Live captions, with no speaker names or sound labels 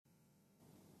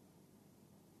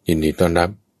ยินดีต้อนรับ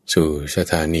สู่ส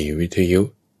ถานีวิทยุ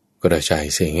กระจาย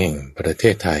เสียงแห่งประเท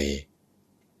ศไทย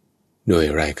โดย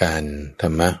รายการธร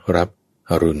รมรับ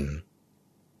อรุณ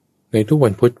ในทุกวั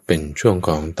นพุธเป็นช่วงข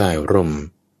องใต้ร่ม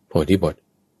โพธิบท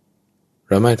เ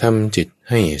รามาทำจิต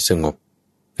ให้สงบ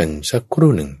กันสักค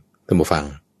รู่หนึ่งท่านผู้ฟัง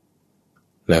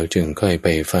แล้วจึงค่อยไป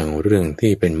ฟังเรื่อง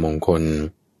ที่เป็นมงคล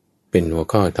เป็นหัว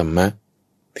ข้อธรรมะ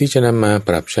ที่จะนำมาป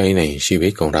รับใช้ในชีวิ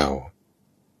ตของเรา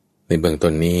ในเบื้อง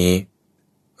ต้นนี้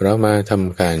เรามาท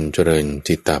ำการเจริญ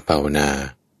จิตตภาวนา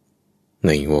ใน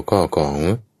หัวข้อของ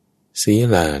ศี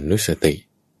ลานุสติ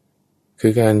คื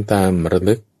อการตามระ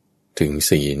ลึกถึง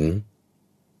ศีล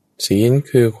ศีล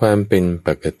คือความเป็นป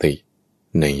กติ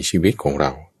ในชีวิตของเร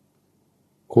า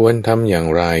ควรทำอย่าง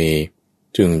ไร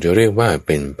จึงจะเรียกว่าเ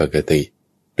ป็นปกติ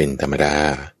เป็นธรรมดา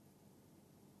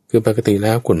คือปกติแ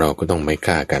ล้วคนเราก็ต้องไม่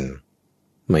ฆ่ากัน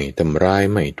ไม่ทำร้าย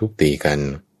ไม่ทุบตีกัน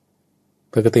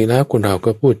ปกติแล้วคนเรา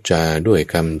ก็พูดจาด้วย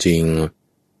คำจริง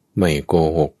ไม่โก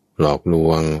หกหลอกล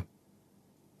วง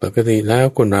ปกติแล้ว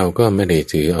คนเราก็ไม่ได้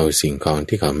ถือเอาสิ่งของ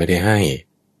ที่เขาไม่ได้ให้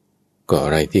ก็อ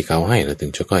ะไรที่เขาให้เราถึ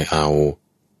งจะค่อยเอา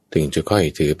ถึงจะค่อย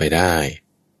ถือไปได้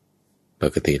ป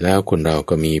กติแล้วคนเรา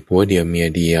ก็มีผัวเดียวเมีย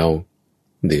เดียว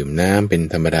ดื่มน้ำเป็น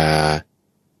ธรรมดา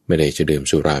ไม่ได้จะดื่ม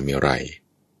สุรามีไร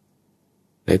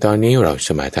ในตอนนี้เราส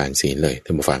มาทานศีลเลยท่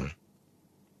านผู้ฟัง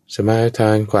สมาท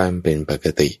านความเป็นปก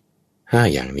ติ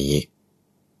5อย่างนี้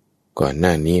ก่อนหน้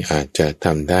านี้อาจจะท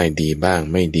ำได้ดีบ้าง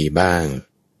ไม่ดีบ้าง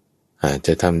อาจจ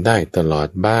ะทำได้ตลอด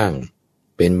บ้าง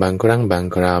เป็นบางครั้งบาง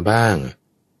คราวบ้าง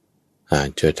อาจ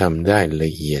จะทำได้ล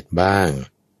ะเอียดบ้าง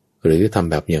หรือทำ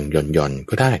แบบอย่างหย่อนๆ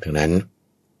ก็ได้ทั้งนั้น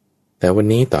แต่วัน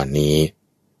นี้ตอนนี้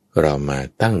เรามา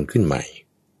ตั้งขึ้นใหม่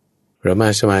เรามา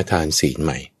สมาทานศีลใ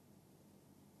หม่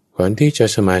ก่อนที่จะ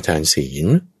สมาทานศีล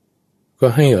ก็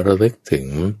ให้ระลึกถึง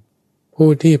ผู้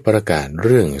ที่ประกาศเ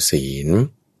รื่องศีล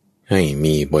ให้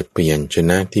มีบทพยัญช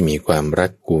นะที่มีความรั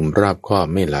ดกุมรอบคอบ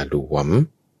ไม่หละหลวม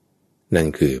นั่น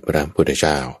คือพระพุทธเ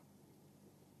จ้า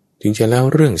จริงๆแล้ว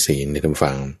เรื่องศีลในท่าน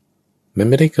ฟังมัน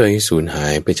ไม่ได้เคยสูญหา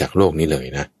ยไปจากโลกนี้เลย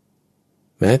นะ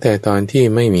แม้แต่ตอนที่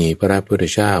ไม่มีพระพุทธ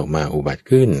เจ้ามาอุบัติ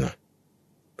ขึ้น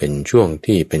เป็นช่วง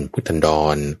ที่เป็นพุทธันด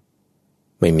ร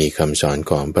ไม่มีคำสอน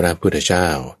ของพระพุทธเจ้า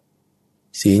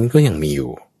ศีลก็ยังมีอ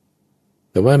ยู่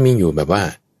แต่ว่ามีอยู่แบบว่า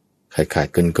ขาด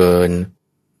เกิน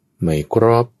ไม่คร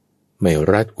บไม่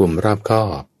รัดกุมรอบคอ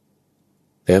บ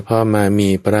แต่พอมามี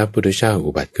พระพุทธเจ้า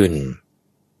อุบัติขึ้น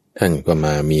ท่านก็ม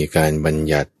ามีการบัญ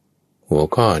ญัติหัว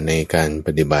ข้อในการป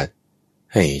ฏิบัติ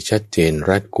ให้ชัดเจน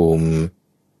รัดกุม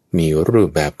มีรูป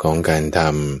แบบของการท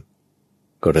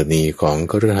ำกรณีของ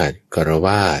คฤหัสถ์ฆราว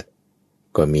าส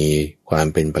ก็มีความ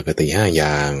เป็นปกติ5อ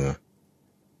ย่าง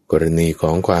กรณีข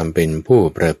องความเป็นผู้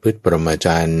ประพฤติพรหมจ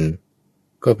รรย์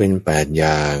ก็เป็น8อ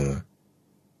ย่าง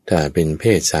ถ้าเป็นเพ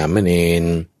ศสามเณร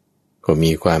ก็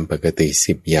มีความปกติ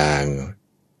10อย่าง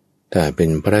ถ้าเป็น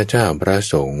พระเจ้าพระ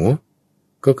สงฆ์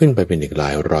ก็ขึ้นไปเป็นอีกหลา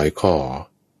ยร้อยข้อ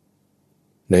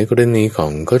ในกรณีขอ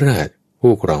งคฤหัสถ์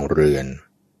ผู้ครองเรือน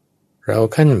เรา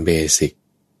ขั้นเบสิก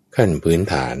ขั้นพื้น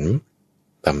ฐาน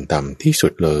ต่ำๆที่สุ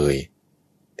ดเลย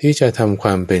ที่จะทำคว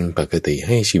ามเป็นปกติใ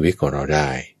ห้ชีวิตของเราได้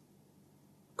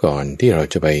ก่อนที่เรา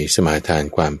จะไปสมาทาน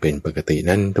ความเป็นปกติ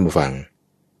นั้นท่านผู้ฟัง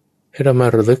ให้เรามา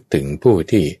ระลึกถึงผู้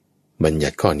ที่บัญญั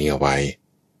ติข้อนี้เอาไว้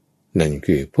นั่น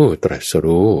คือผู้ตรัส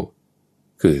รู้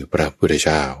คือพระพุทธเ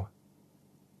จ้า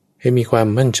ให้มีความ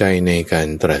มั่นใจในการ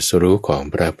ตรัสรู้ของ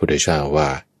พระพุทธเจ้าว่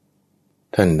า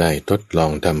ท่านได้ทดลอ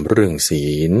งทำเรื่องศี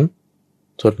ล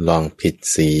ทดลองผิด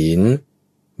ศีล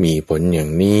มีผลอย่า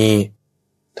งนี้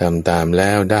ทำตามแ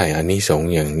ล้วได้อานิสง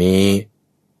ส์อย่างนี้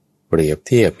เปรียบเ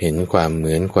ทียบเห็นความเห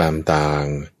มือนความต่าง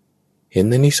เห็น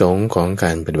อานิสงส์ของก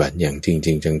ารปฏิบัติอย่างจ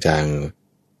ริงๆจัง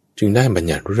ๆจึงได้บัญ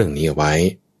ญัติเรื่องนี้เอาไว้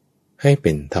ให้เ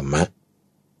ป็นธรรมะ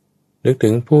นึกถึ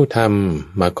งผู้ท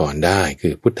ำมาก่อนได้คื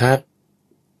อพุทธะ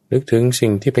นึกถึงสิ่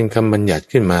งที่เป็นคำบัญญัติ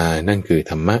ขึ้นมานั่นคือ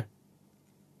ธรรมะ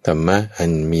ธรรมะอั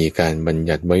นมีการบัญ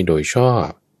ญัติไว้โดยชอบ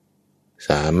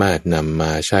สามารถนำม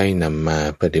าใช้นำมา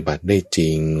ปฏิบัติได้จ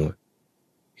ริง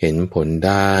เห็นผลไ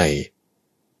ด้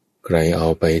ใครเอา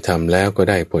ไปทำแล้วก็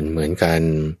ได้ผลเหมือนกัน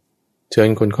เชิญ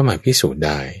คนเข้ามาพิสูจน์ไ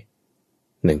ด้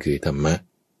นั่นคือธรรมะ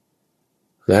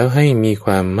แล้วให้มีค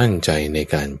วามมั่นใจใน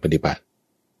การปฏิบัติ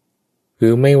คื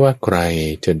อไม่ว่าใคร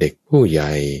จะเด็กผู้ให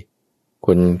ญ่ค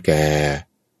นแก่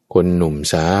คนหนุ่ม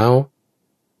สาว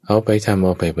เอาไปทำเอ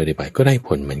าไปปฏิบัติก็ได้ผ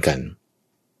ลเหมือนกัน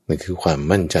นั่นคือความ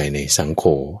มั่นใจในสังโฆ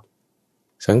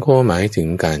หมายถึง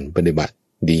การปฏิบัติ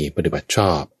ดีปฏิบัติช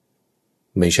อบ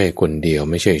ไม่ใช่คนเดียว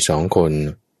ไม่ใช่2 คน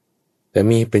แต่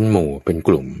มีเป็นหมู่เป็นก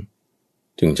ลุ่ม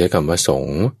จึงใช้คำว่าสง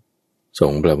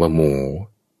ฆ์แปลว่าหมู่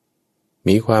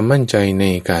มีความมั่นใจใน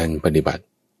การปฏิบัติ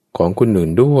ของคนอื่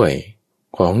นด้วย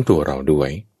ของตัวเราด้วย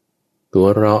ตัว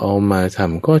เราเอามาท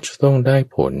ำก็จะต้องได้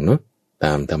ผลต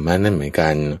ามธรรมะนั่นเหมือนกั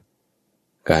น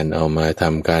การเอามาท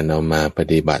ำการเอามาป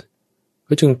ฏิบัติ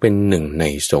ก็จึงเป็นหนึ่งใน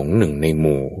สงฆ์หนึ่งในห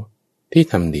มู่ที่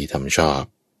ทำดีทำชอบ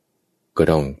ก็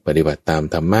ต้องปฏิบัติตาม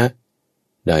ธรรมะ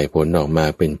ได้ผลออกมา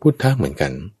เป็นพุทธะเหมือนกั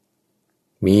น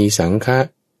มีสังฆะ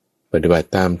ปฏิบัติ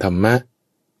ตามธรรมะ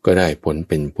ก็ได้ผล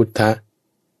เป็นพุทธะ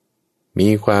มี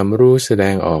ความรู้แสด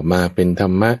งออกมาเป็นธร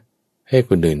รมะให้ค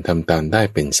นอื่นทำตามได้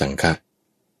เป็นสังฆะ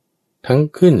ทั้ง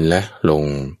ขึ้นและลง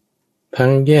ทั้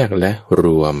งแยกและร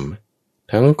วม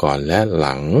ทั้งก่อนและห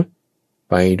ลัง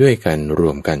ไปด้วยกันร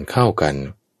วมกันเข้ากัน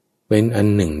เป็นอัน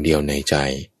หนึ่งเดียวในใจ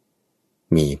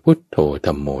มีพุทโธ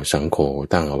ธัมโมสังโฆ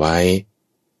ตั้งเอาไว้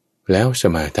แล้วส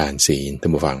มาทานศีลท่า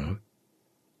นผู้ฟัง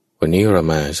วันนี้เรา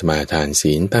มาสมาทาน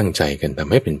ศีลตั้งใจกันทำ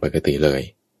ให้เป็นปกติเลย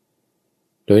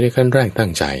โดยในขั้นแรกตั้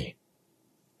งใจ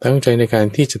ในการ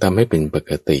ที่จะทำให้เป็นป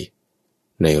กติ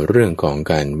ในเรื่องของ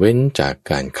การเว้นจาก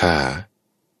การฆ่า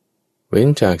เว้น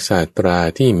จากศาสตรา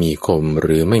ที่มีคมห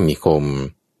รือไม่มีคม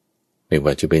ไม่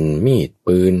ว่าจะเป็นมีด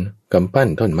ปืนกำปั้น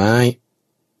ท่อนไม้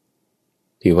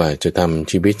ที่ว่าจะทำ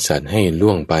ชีวิตสัตว์ให้ล่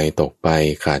วงไปตกไป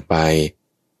ขาดไป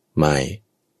ไม่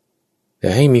แต่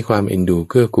ให้มีความเอ็นดู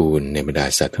เกื้อกูลในบรรดา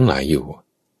สัตว์ทั้งหลายอยู่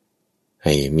ใ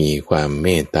ห้มีความเม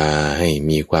ตตาให้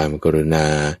มีความกรุณา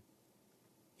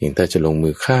อย่างถ้าจะลงมื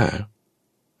อฆ่า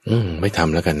ไม่ท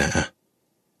ำแล้วกันนะ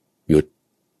หยุด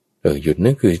หยุด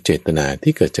นั่นคือเจตนา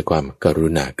ที่เกิดจากความกรุ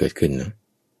ณาเกิดขึ้น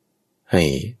ให้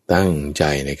ตั้งใจ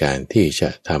ในการที่จะ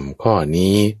ทำข้อ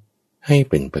นี้ให้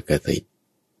เป็นปกติ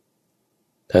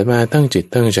ถัดมาตั้งจิต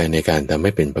ตั้งใจในการทำใ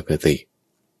ห้เป็นปกติ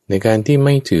ในการที่ไ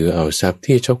ม่ถือเอาทรัพย์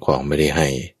ที่เจ้าของไม่ได้ให้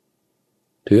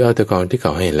ถือเอาแต่ของที่เข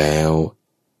าให้แล้ว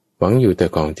หวังอยู่แต่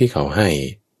ของที่เขาให้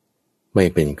ไม่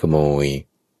เป็นขโมย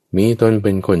มีตนเ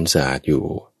ป็นคนสะอาดอยู่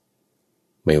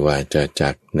ไม่ว่าจะจา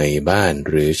กในบ้าน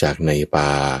หรือจากในป่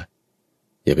า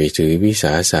อย่าไปถือวิส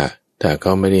าสะถ้าเข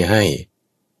าไม่ได้ให้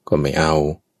ก็ไม่เอา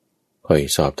ค่อย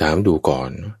สอบถามดูก่อ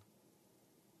น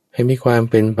ให้มีความ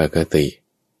เป็นปกติ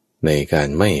ในการ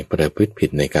ไม่ประพฤติผิด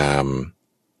ในกาม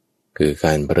คือก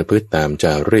ารประพฤติตามจ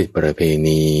ารีตประเพ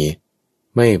ณี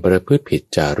ไม่ประพฤติผิด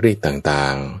จารีตต่า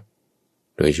ง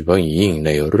ๆโดยเฉพาะยิ่งใน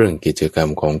เรื่องกิจกรรม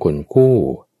ของคนคู่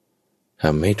ท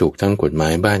ำให้ถูกทั้งกฎหมา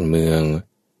ยบ้านเมือง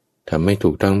ทำให้ถู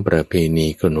กทั้งประเพณี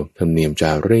ขนบธรรมเนียมจ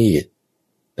ารีต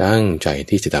ตั้งใจ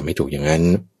ที่จะทำให้ถูกอย่างนั้น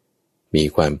มี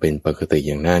ความเป็นปกติอ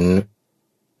ย่างนั้น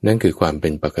นั่นคือความเป็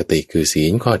นปกติคือศี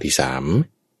ลข้อที่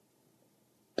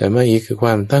3แต่มาอีกคือคว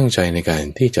ามตั้งใจในการ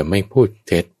ที่จะไม่พูดเ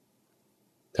ท็จ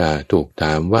ถ้าถูกถ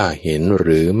ามว่าเห็นห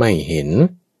รือไม่เห็น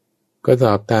ก็ต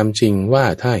อบตามจริงว่า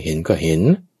ถ้าเห็นก็เห็น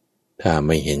ถ้าไ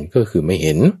ม่เห็นก็คือไม่เ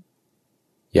ห็น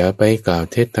อย่าไปกล่าว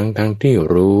เท็จทั้งที่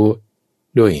รู้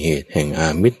ด้วยเหตุแห่งอา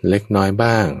มิตรเล็กน้อย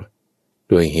บ้าง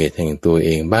ด้วยเหตุแห่งตัวเอ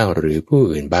งบ้างหรือผู้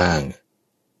อื่นบ้าง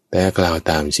แต่กล่าว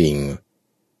ตามจริง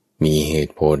มีเห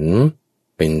ตุผล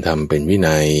เป็นธรรมเป็นวิ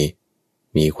นัย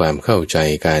มีความเข้าใจ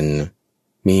กัน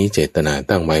มีเจตนา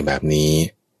ตั้งไว้แบบนี้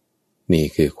นี่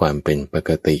คือความเป็นปก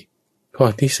ติข้อ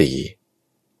ที่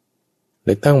4แล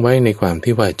ะตั้งไว้ในความ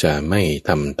ที่ว่าจะไม่ท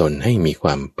ำตนให้มีคว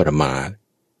ามประมาท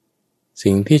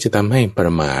สิ่งที่จะทำให้ปร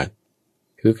ะมาท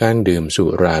คือการดื่มสุ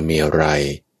ราเมรัย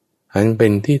อันเป็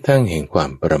นที่ตั้งแห่งควา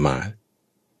มประมาท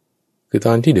คือต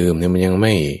อนที่ดื่มเนี่ยมันยังไ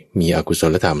ม่มีอกุศ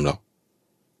ลธรรมหรอก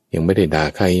ยังไม่ได้ด่า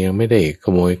ใครยังไม่ได้ข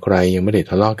โมยใครยังไม่ได้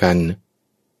ทะเลาะกัน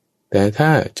แต่ถ้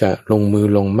าจะลงมือ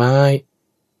ลงไม้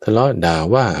ทะเลาะด่า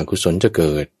ว่าอกุศลจะเ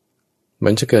กิดมั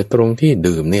นจะเกิดตรงที่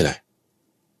ดื่มนี่แหละ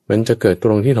มันจะเกิดต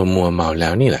รงที่เรามัวเมาแล้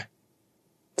วนี่แหละ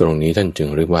ตรงนี้ท่านจึง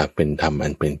เรียกว่าเป็นธรรมอั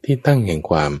นเป็นที่ตั้งแห่ง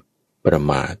ความประ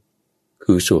มาท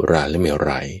คือสุราและเม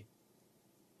รัย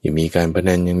ยังมีการพ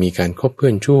นันยังมีการคบเพื่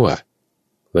อนชั่ว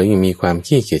แล้วยังมีความ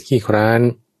ขี้เกียจขี้คร้าน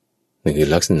นั่นคือ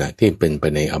ลักษณะที่เป็นไป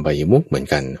ในอบายมุขเหมือน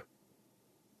กัน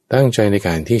ตั้งใจในก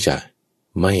ารที่จะ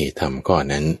ไม่ทำข้อ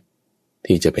นั้น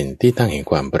ที่จะเป็นที่ตั้งแห่ง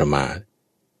ความประมาท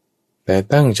แต่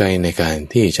ตั้งใจในการ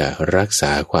ที่จะรักษ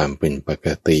าความเป็นปก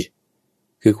ติ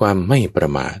คือความไม่ประ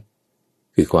มาท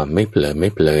คือความไม่เผลอไม่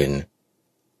เพลิน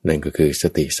นั่นก็คือส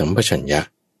ติสัมปชัญญะ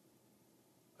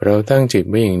เราตั้งจิต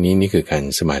ไว้อย่างนี้นี่คือการ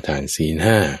สมาทานศีล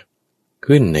5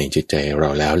ขึ้นในจิตใจเรา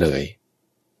แล้วเลย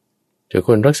จะค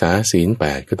นรักษาศีล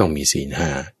8ก็ต้องมีศีล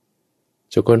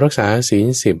5จะคนรักษาศีล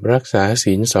10รักษา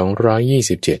ศีล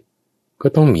227ก็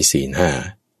ต้องมีศีล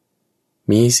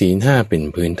5มีศีล5เป็น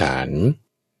พื้นฐาน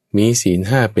มีศีล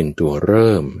5เป็นตัวเ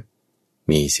ริ่ม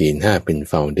มีศีล5เป็น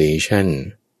ฟาวเดชั่น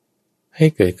ให้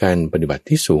เกิดการปฏิบัติ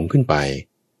ที่สูงขึ้นไป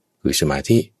คือสมา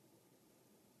ธิ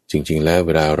จริงๆแล้วเว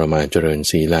ลาเรามาเจริญ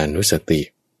ศีลานุสติ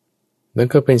นั่น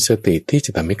ก็เป็นสติที่จ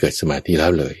ะทำให้เกิดสมาธิแล้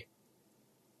วเลย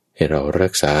ให้เรารั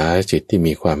กษาจิตที่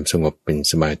มีความสงบเป็น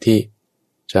สมาธิ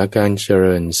จากการเจ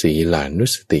ริญศีลานุ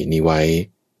สตินี้ไว้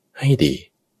ให้ดี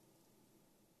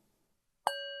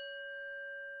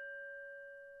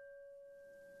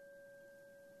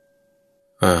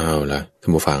เอาล่ะท่า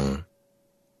นผู้ฟัง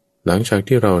หลังจาก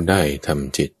ที่เราได้ท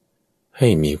ำจิตให้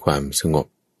มีความสงบ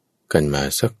กันมา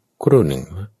สักครู่หนึ่ง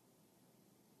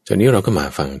จากนี้เราก็มา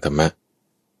ฟังธรรมะ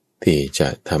ที่จะ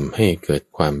ทำให้เกิด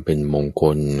ความเป็นมงค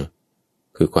ล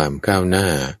คือความก้าวหน้า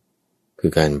คื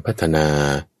อการพัฒนา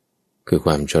คือค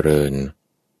วามเจริญ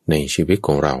ในชีวิตข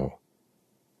องเรา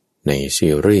ในซี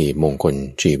รีส์มงคล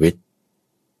ชีวิต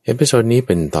เอพิโซดนี้เ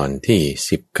ป็นตอนที่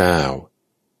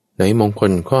19ในมงค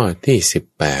ลข้อที่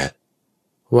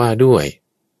18ว่าด้วย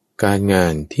การงา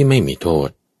นที่ไม่มีโทษ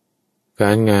ก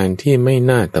ารงานที่ไม่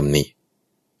น่าตำหนิ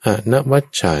อนวัช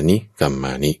ชานิกัมม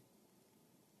านิ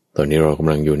ตอนนี้เราก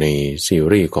ำลังอยู่ในซี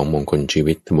รีส์ของมงคลชี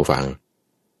วิตท่านผู้ฟัง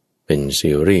เป็น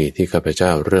ซีรีส์ที่ข้าพเจ้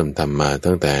าเริ่มทำมา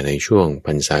ตั้งแต่ในช่วงพ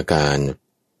รรษาการ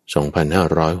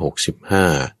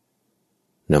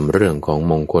2565นำเรื่องของ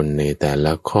มงคลในแต่ล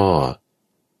ะข้อ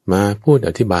มาพูดอ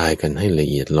ธิบายกันให้ละ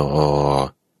เอียดละออ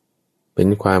เป็น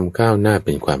ความก้าวหน้าเ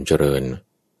ป็นความเจริญ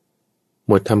ห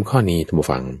มวดธรรมข้อนี้ท่านผู้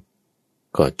ฟัง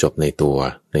ก็จบในตัว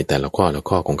ในแต่ละข้อละ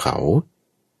ข้อของเขา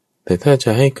แต่ถ้าจ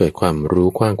ะให้เกิดความรู้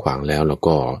กว้างขวางแล้ว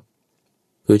ก็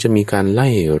คือจะมีการไล่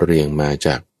เรียงมาจ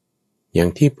ากอย่า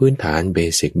งที่พื้นฐานเบ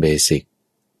สิก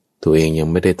ตัวเองยัง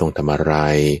ไม่ได้ต้องทำอะไร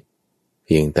เ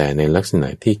พียงแต่ในลักษณะ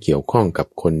ที่เกี่ยวข้องกับ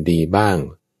คนดีบ้าง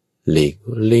หลีก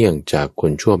เลี่ยงจากค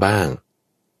นชั่วบ้าง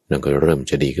นั่นก็เริ่ม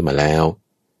จะดีขึ้นมาแล้ว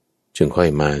จึงค่อย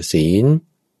มาศีล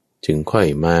จึงค่อย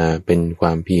มาเป็นคว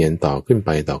ามเพียรต่อขึ้นไป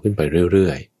เรื่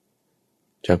อย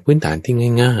ๆจากพื้นฐานที่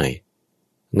ง่า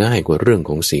ยกว่าเรื่อง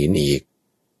ของศีลอีก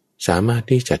สามารถ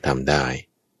ที่จะทำได้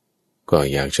ก็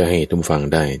อยากจะให้ทุกฟัง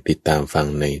ได้ติดตามฟัง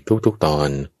ในทุกๆตอน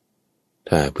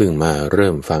ถ้าเพิ่งมาเ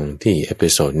ริ่มฟังที่เอพิ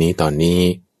โซดนี้ตอนนี้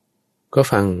ก็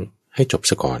ฟังให้จบ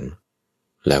ซะก่อน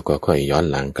แล้วก็ค่อยย้อน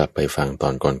หลังกลับไปฟังตอ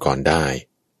นก่อนๆได้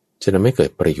จะทำให้เกิด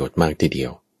ประโยชน์มากทีเดีย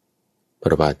วเพร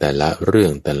าะว่าแต่ละเรื่อ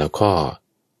งแต่ละข้อ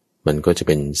มันก็จะเ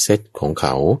ป็นเซตของเข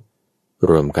า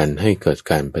รวมกันให้เกิด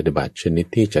การปฏิบัติชนิด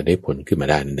ที่จะได้ผลขึ้นมา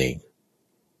ได้นั่นเอง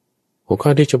หัวข้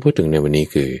อที่จะพูดถึงในวันนี้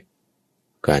คือ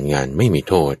การงานไม่มี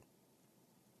โทษ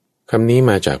คำนี้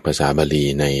มาจากภาษาบาลี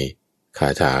ในคา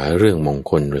ถาเรื่องมง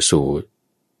คลสูตร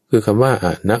คือคำว่าอ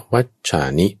นวัชชา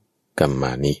นิกัมม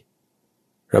านิ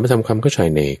เรามาทำความเข้าใจ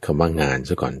ในคำว่างานซ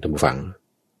ะก่อนท่านผู้ฟัง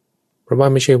เพราะว่า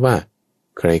ไม่ใช่ว่า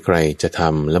ใครๆจะท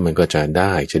ำแล้วมันก็จะไ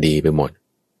ด้จะดีไปหมด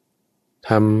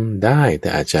ทำได้แต่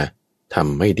อาจจะท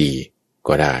ำไม่ดี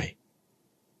ก็ได้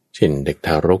เช่นเด็กท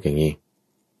ารกอย่างนี้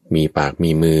มีปาก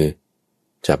มีมือ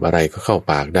จับอะไรก็เข้า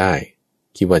ปากได้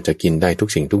คิดว่าจะกินได้ทุก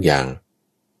สิ่งทุกอย่าง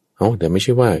แต่ไม่ใ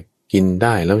ช่ว่ากินไ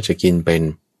ด้แล้วจะกินเป็น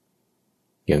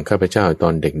อย่างข้าพเจ้าตอ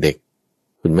นเด็ก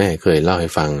ๆคุณแม่เคยเล่าให้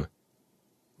ฟัง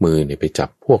มือเนี่ยไปจับ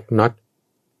พวกน็อต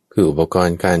คืออุปกร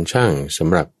ณ์การช่างส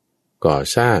ำหรับก่อ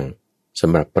สร้างส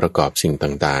ำหรับประกอบสิ่ง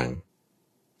ต่าง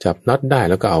ๆจับน็อตได้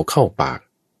แล้วก็เอาเข้าปาก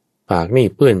นี่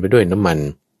เปื้อนไปด้วยน้ำมัน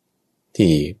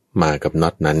ที่มากับน็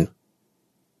อตนั้น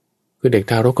คือเด็ก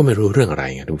ทารกก็ไม่รู้เรื่องอะไร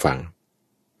ไงทุกฟัง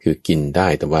คือกินได้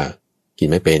แต่ว่ากิน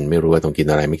ไม่เป็นไม่รู้ว่าต้องกิน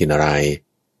อะไรไม่กินอะไร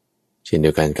เช่นเดี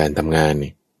ยวกันการทำงาน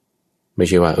นี่ไม่ใ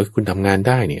ช่ว่าคุณทำงานไ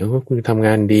ด้นี่คุณทำง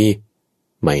านดี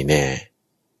ไม่แน่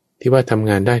ที่ว่าทำ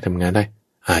งานได้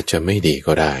อาจจะไม่ดี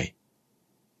ก็ได้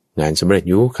งานสำเร็จ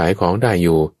อยู่ขายของได้อ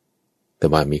ยู่แต่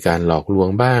ว่ามีการหลอกลวง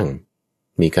บ้าง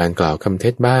มีการกล่าวคำเท็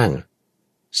จบ้าง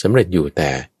สำเร็จอยู่แ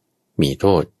ต่มีโท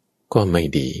ษก็ไม่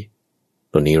ดี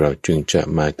ตัวนี้เราจึงจะ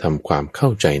มาทำความเข้า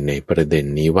ใจในประเด็น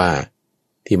นี้ว่า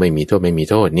ที่ไม่มีโ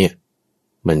ทษเนี่ย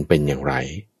มันเป็นอย่างไร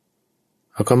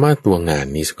เอาคำว่าตัวงาน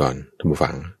นี้ก่อนท่านผู้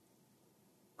ฟัง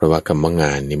เพราะว่าคำว่าง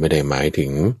านนี้ไม่ได้หมายถึ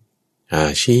งอา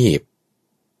ชีพ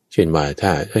เช่นว่าถ้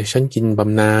าฉันกินบ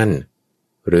ำนาญ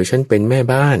หรือฉันเป็นแม่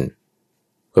บ้าน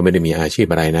ก็ไม่ได้มีอาชีพ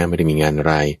อะไรนะไม่ได้มีงานอะ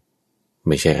ไรไ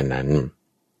ม่ใช่อันนั้น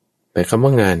แต่คำว่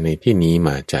างานในที่นี้ม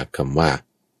าจากคำว่า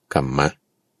กัมมะ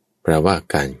แปลว่า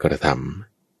การกระท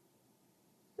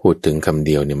ำพูดถึงคำเ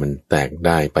ดียวเนี่ยมันแตกไ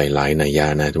ด้ไปหลายนัยยะ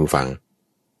นะทุกฟัง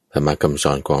ธรรมะคำส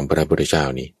อนของพระพุทธเจ้า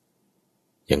นี่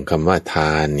อย่างคำว่าท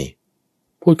านนี่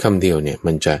พูดคำเดียวเนี่ย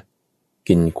มันจะ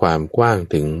กินความกว้าง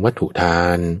ถึงวัตถุทา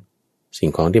นสิ่ง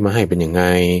ของที่มาให้เป็นยังไง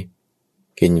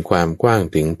กินความกว้าง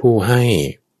ถึงผู้ให้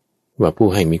ว่าผู้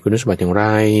ให้มีคุณสมบัติอย่างไร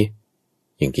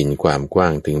ยังกินความกว้า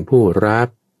งถึงผู้รับ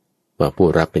ว่าผู้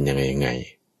รับเป็นยังไง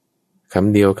ค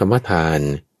ำเดียวคำว่าทาน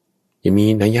ยังมี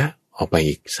นัยยะออกไป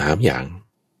อีก3อย่าง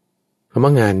คำว่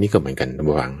างานนี้ก็เหมือนกันร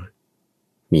ะวัง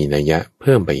มีนัยยะเ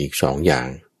พิ่มไปอีก2อย่าง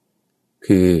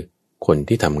คือคน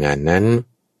ที่ทำงานนั้น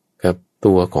กับ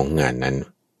ตัวของงานนั้น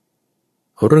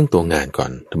เอาเรื่องตัวงานก่อ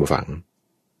นท่านผู้ฟัง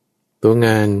ตัวง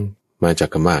าน มาจาก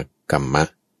คำว่ากรรมะ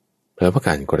แปลว่าก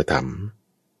ารกระท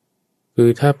ำคือ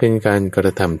ถ้าเป็นการกร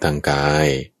ะทำทางกาย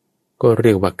ก็เ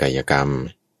รียกว่ากายกรรม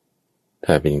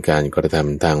ถ้าเป็นการกระท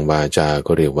ำทางวาจา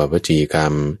ก็เรียกว่าวจีกรร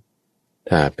ม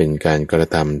ถ้าเป็นการกระ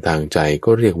ทำทางใจ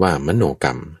ก็เรียกว่ามโนกร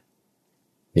รม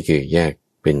นี่คือแยก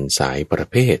เป็นสายประ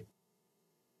เภท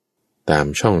ตาม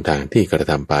ช่องทางที่กระ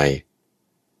ทำไป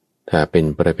ถ้าเป็น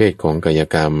ประเภทของกาย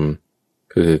กรรม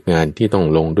คืองานที่ต้อง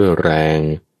ลงด้วยแรง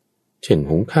เช่น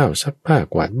หุงข้าวซักผ้า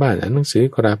กวาดบ้านอ่านหนังสือ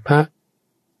กราบพระ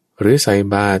หรือใส่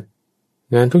บาตร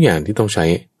งานทุกอย่างที่ต้องใช้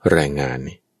แรงงาน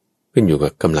นี่ขึ้นอยู่กั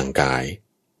บกำลังกาย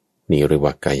นี่เรียก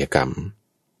ว่ากายกรรม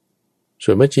ส่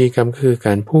วนวจีกรรมคือก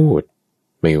ารพูด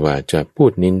ไม่ว่าจะพู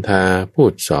ดนินทาพู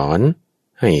ดสอน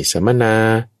ให้สัมมนา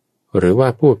หรือว่า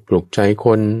พูดปลุกใจค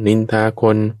นนินทาค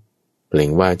นเปล่ง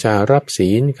วาจารับศี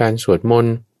ลการสวดมน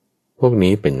ต์พวก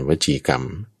นี้เป็นวจีกรรม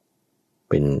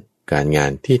เป็นการงา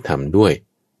นที่ทำด้วย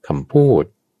คำพูด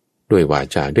ด้วยวา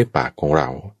จาด้วยปากของเรา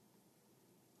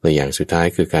และอย่างสุดท้าย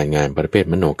คือการงานประเภท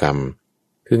มโนกรรม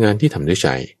คืองานที่ทำด้วยใจ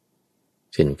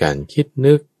เช่นการคิด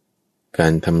นึกกา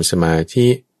รทำสมาธิ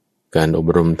การอบ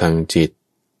รมทางจิต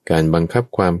การบังคับ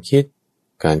ความคิด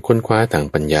การค้นคว้าทาง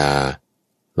ปัญญา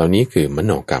เหล่านี้คือมโ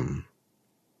นกรรม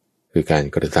คือการ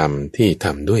กระทำที่ท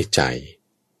ำด้วยใจ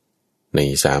ใน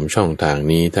3ช่องทาง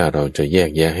นี้ถ้าเราจะแยก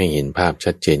แยะให้เห็นภาพ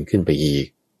ชัดเจนขึ้นไปอีก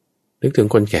นึกถึง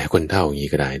คนแก่คนเฒ่าอย่างนี้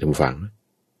ก็ได้ท่านผู้ฟัง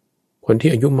คนที่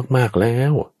อายุมากๆแล้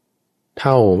วเ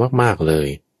ฒ่ามากๆเลย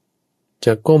จ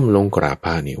ะก้มลงกราบพ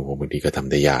ระนี่โอ้บางทีก็ท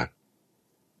ำได้ยาก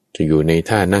จะอยู่ใน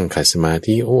ท่านั่งขัดสมา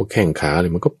ธิแข้งขาเล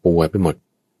ยมันก็ปวดไปหมด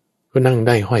ก็นั่งไ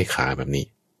ด้ห้อยขาแบบนี้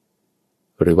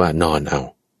หรือว่านอนเอา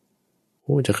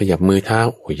จะขยับมือเท้า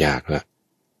ยากละ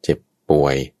เจ็บป่ว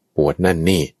ยปวดนั่น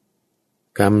นี่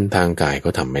กรรมทางกายก็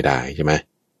ทำไม่ได้ใช่ไหม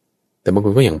แต่บางค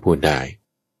นก็ยังพูดได้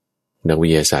นักวิ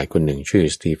ทยาศาสตร์คนหนึ่งชื่อ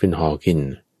สตีเฟนฮอว์กิน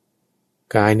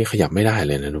กายนี่ขยับไม่ได้เ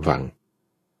ลยนะทุกฝัง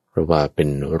เพราะว่าเป็น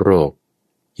โรค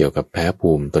เกี่ยวกับแพ้ภู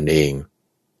มิตนเอง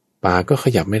ปากก็ข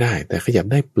ยับไม่ได้แต่ขยับ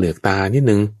ได้เปลือกตานิด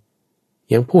นึง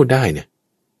ยังพูดได้เนี่ย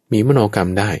มีมโนกรรม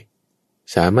ได้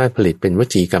สามารถผลิตเป็นว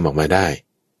จีกรรมออกมาได้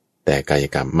แต่กาย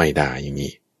กรรมไม่ได้อย่าง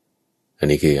นี้อัน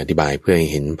นี้คืออธิบายเพื่อให้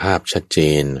เห็นภาพชัดเจ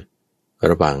น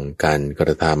ระหว่างการกร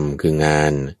ะทำคืองา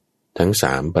นทั้ง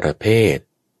3ประเภท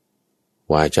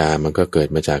วาจามันก็เกิด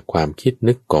มาจากความคิด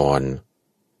นึกก่อน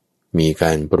มีก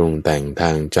ารปรุงแต่งท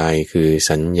างใจคือ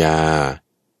สัญญา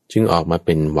จึงออกมาเ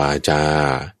ป็นวาจา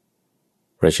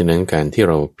เพราะฉะนั้นการที่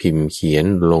เราพิมพ์เขียน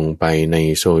ลงไปใน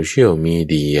โซเชียลมี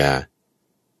เดีย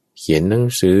เขียนหนัง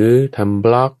สือทำบ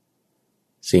ล็อก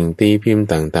สิ่งตีพิมพ์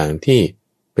ต่างๆที่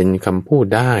เป็นคำพูด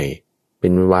ได้เป็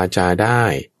นวาจาได้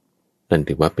นั่น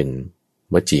ถือว่าเป็น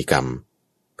วจีกรรม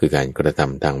คือการกระท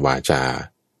ำทางวาจา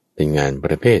เป็นงานป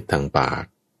ระเภททางปาก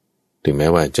ถึงแม้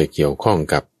ว่าจะเกี่ยวข้อง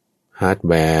กับฮาร์ด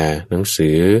แวร์หนังสื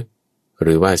อห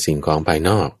รือว่าสิ่งของภายน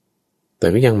อกแต่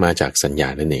ก็ยังมาจากสัญญา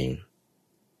นั่นเอง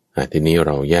ทีนี้เ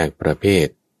ราแยกประเภท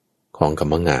ของค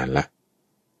ำว่างานละ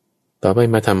ต่อไป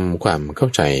มาทำความเข้า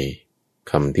ใจ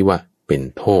คำที่ว่าเป็น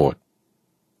โทษ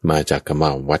มาจากคำว่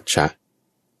าวัชชะ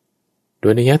โด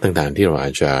ยนัยยะต่างๆที่เราอ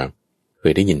าจจะเค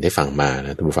ยได้ยินได้ฟังมาน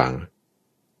ะท่านผู้ฟัง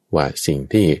ว่าสิ่ง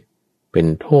ที่เป็น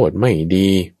โทษไม่ดี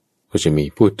ก็จะมี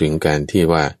พูดถึงการที่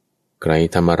ว่าใคร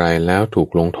ทำอะไรแล้วถูก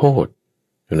ลงโทษ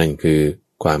นั่นคือ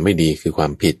ความไม่ดีคือควา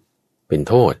มผิดเป็น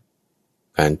โทษ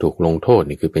การถูกลงโทษ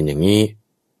นี่คือเป็นอย่างนี้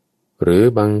หรือ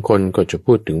บางคนก็จะ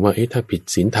พูดถึงว่าถ้าผิด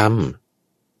ศีลธรรม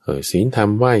ศีลธรรม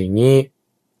ว่าอย่างนี้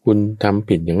คุณทำ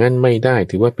ผิดอย่างนั้นไม่ได้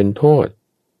ถือว่าเป็นโทษ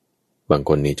บางค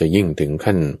นนี่จะยิ่งถึง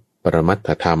ขั้นปรมัตถ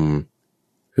ธรรม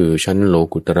คือชั้นโล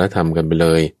กุตตรธรรมกันไปเล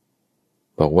ย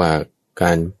บอกว่าก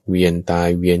ารเวียนตาย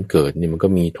เวียนเกิดนี่มันก็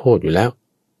มีโทษอยู่แล้ว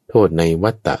โทษใน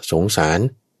วัฏฏะสงสาร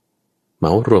เหม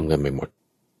ารวมกันไปหมด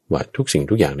ว่าทุกสิ่ง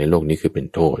ทุกอย่างในโลกนี้คือเป็น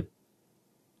โทษ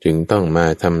จึงต้องมา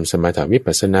ทำสมถวิ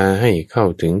ปัสสนาให้เข้า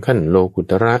ถึงขั้นโลกุ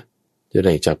ตระจะไ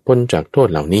ด้จับพ้นจากโทษ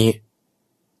เหล่านี้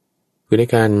คือใน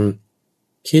การ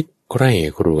คิดใคร่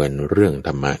ครวญเรื่องธ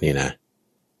รรมะนี่นะ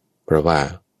เพราะว่า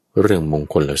เรื่องมง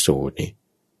คลสูตรนี่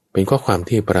เป็นข้อความ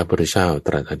ที่พระพุทธเจ้าต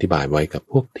รัสอธิบายไว้กับ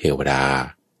พวกเทวดา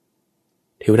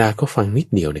ก็ฟังนิด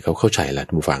เดียวเนี่ยเขาเข้าใจแล้ว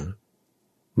ท่านผู้ฟัง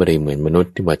ไม่ได้เหมือนมนุษ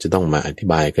ย์ที่ว่าจะต้องมาอธิ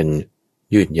บายกัน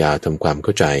ยืดยาวทำความเ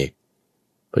ข้าใจ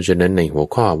เพราะฉะนั้นในหัว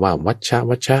ข้อว่าวัช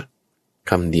ชะ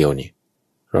คำเดียวนี่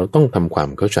เราต้องทำความ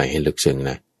เข้าใจให้ลึกซึ้ง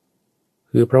นะ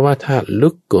คือเพราะว่าถ้าลึ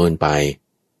กเกินไป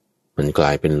มันกล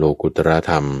ายเป็นโลกุตตร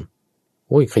ธรรม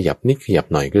ขยับนิดขยับ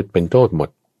หน่อยก็เป็นโทษหมด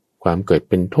ความเกิด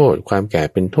เป็นโทษความแก่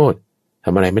เป็นโทษท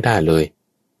ำอะไรไม่ได้เลย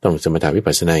ต้องสมถะวิ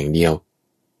ปัสสนาอย่างเดียว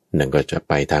นั่นก็จะ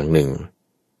ไปทางหนึ่ง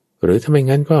หรือถ้าไม่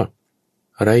งั้นก็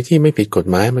อะไรที่ไม่ผิดกฎ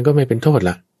หมายมันก็ไม่เป็นโทษ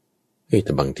ละ แ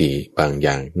ต่บางทีบางอ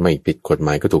ย่างไม่ผิดกฎหม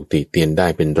ายก็ถูกติเตียนได้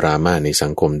เป็นดราม่าในสั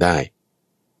งคมได้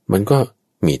มันก็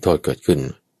มีโทษเกิดขึ้น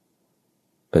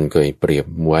ท่านเคยเปรียบ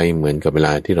ไว้เหมือนกับเวล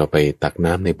าที่เราไปตัก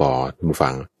น้ำในบ่อท่านผู้ฟั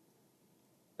ง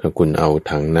ถ้าคุณเอา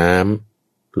ถังน้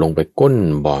ำลงไปก้น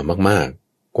บ่อมาก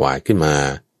ๆกวาดขึ้นมา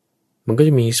มันก็จ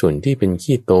ะมีส่วนที่เป็น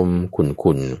ขี้ตม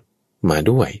ขุ่นๆมา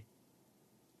ด้วย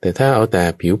แต่ถ้าเอาแต่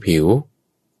ผิว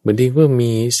บางทีก็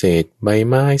มีเศษใบ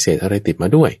ไม้เศษอะไรติดมา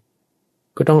ด้วย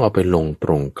ก็ต้องเอาไปลงต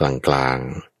รงกลาง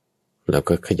ๆแล้ว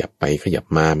ก็ขยับไปขยับ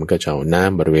มามันก็จะเอาน้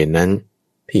ำบริเวณนั้น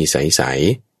ที่ใส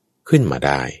ๆขึ้นมาไ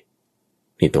ด้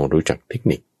นี่ต้องรู้จักเทค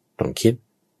นิคต้องคิด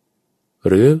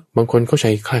หรือบางคนเขาใ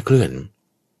ช้คลาดเคลื่อน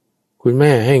คุณแ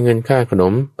ม่ให้เงินค่าขน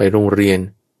มไปโรงเรียน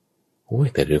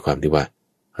แต่ด้วยความที่ว่า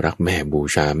รักแม่บู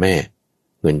ชาแม่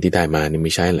เงินที่ได้มานี่ไ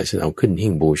ม่ใช่แหละฉันเอาขึ้นหิ้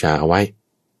งบูชาเอาไว้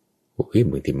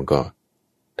บางทีมันก็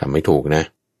ทำไม่ถูกนะ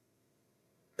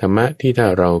ธรรมะที่ถ้า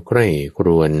เราใคร่คร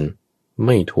วญไ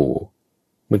ม่ถูก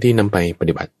บางทีนำไปป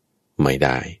ฏิบัติไม่ไ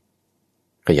ด้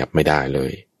ขยับไม่ได้เล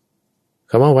ย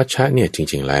คำว่าวัชชะเนี่ยจ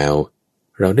ริงๆแล้ว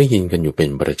เราได้ยินกันอยู่เป็น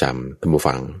ประจำท่านผู้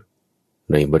ฟัง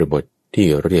ในบริบทที่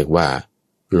เรียกว่า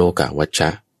โลกวัชชะ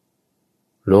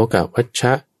โลกวัชช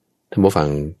ะท่านผู้ฟัง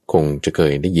คงจะเค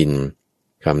ยได้ยิน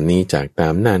คำนี้จากตา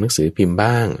มหน้าหนังสือพิมพ์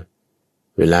บ้าง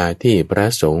เวลาที่พระ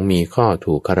สงฆ์มีข้อ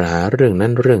ถูกครหาเรื่องนั้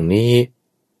นเรื่องนี้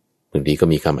บางทีก็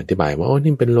มีคำอธิบายว่า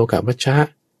นี่เป็นโลกวัชชะ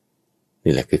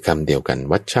นี่แหละคือคำเดียวกัน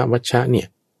วัชชะวัชชะเนี่ย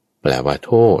แปลว่าโ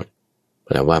ทษแป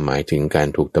ลว่าหมายถึงการ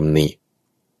ถูกตำหนิ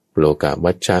โลก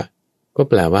วัชชะก็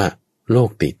แปลว่าโลก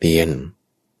ติเตียน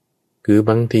คือ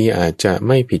บางทีอาจจะไ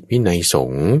ม่ผิดวินัยส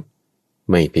งฆ์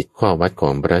ไม่ผิดข้อวัดขอ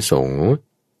งพระสงฆ์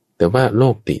แต่ว่าโล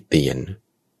กติเตียน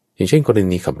อย่างเช่นกร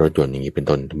ณีขับรถยนต์อย่างนี้เป็น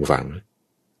ต้นท่านผู้ฟัง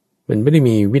มันไม่ได้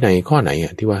มีวินัยข้อไหน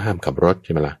ที่ว่าห้ามขับรถใ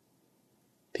ช่ไหมล่ะ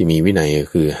ที่มีวินัยก็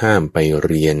คือห้ามไปเ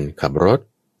รียนขับรถ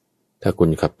ถ้าคุณ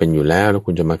ขับเป็นอยู่แล้ว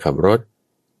คุณจะมาขับรถ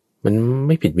มันไ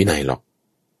ม่ผิดวินัยหรอก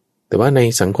แต่ว่าใน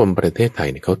สังคมประเทศไทย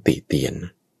เนี่ยเขาติเตียน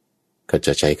ก็จ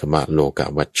ะใช้คำว่าโลก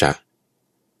วัชชะ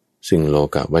ซึ่งโล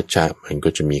กวัชชะมันก็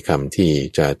จะมีคำที่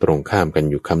จะตรงข้ามกัน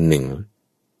อยู่คำหนึ่ง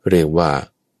เรียกว่า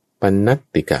ปัณณัต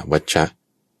ติกวัชชะ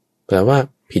แปลว่า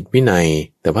ผิดวินัย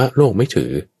แต่ว่าโลกไม่ถื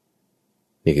อ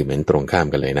นี่คือเหมือนตรงข้าม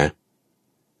กันเลยนะ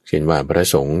เช่นว่าพระ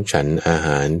สงฆ์ฉันอาห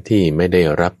ารที่ไม่ได้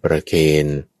รับประเคน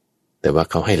แต่ว่า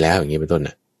เขาให้แล้วอย่างนี้เป็นต้น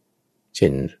น่ะเช่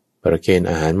นประเคน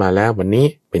อาหารมาแล้ววันนี้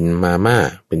เป็นมาม่า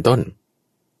เป็นต้น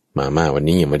มาม่าวัน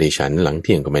นี้ยังไม่ได้ฉันหลังเ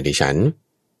ที่ยงก็ไม่ได้ฉัน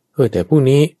แต่พรุ่ง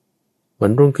นี้วั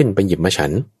นรุ่งขึ้นไปหยิบมาฉั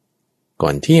นก่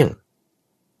อนเที่ยง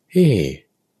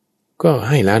ก็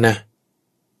ให้แล้วนะ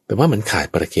แต่ว่ามันขาด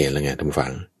ประเคนแล้วไงท่านผู้ฟั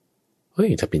ง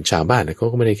ถ้าเป็นชาวบ้านเขา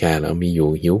ก็ไม่ได้แคร์เรามีอยู่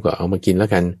หิวก็เอามากินแล้ว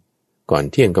กันก่อน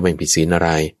เที่ยงก็ไม่ผิดศีลอะไร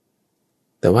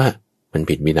แต่ว่ามัน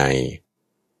ผิดวินัย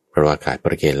เพราะว่าขาดป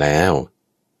ระเคนแล้ว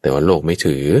แต่ว่าโลกไม่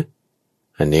ถือ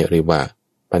อันนี้เรียกว่า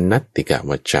ปัณณัตติก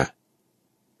วัชชะ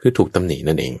คือถูกตำหนิ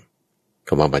นั่นเองค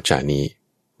ำว่าวัชชะนี้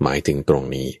หมายถึงตรง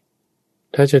นี้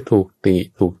ถ้าจะถูกติ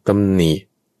ถูกตำหนิ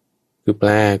คือแปล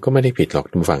ก็ไม่ได้ผิดหรอก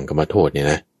ท่านผู้ฟังคำว่าโทษเนี่ย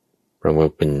นะเพราะว่า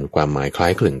เป็นความหมายคล้า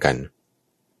ยคลึงกัน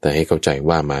แต่ให้เข้าใจ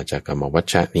ว่ามาจากคำว่าวัช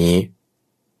ชะนี้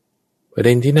ประเ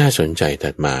ด็นที่น่าสนใจ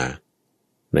ถัดมา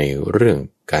ในเรื่อง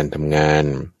การทำงาน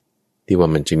ที่ว่า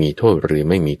มันจะมีโทษหรือ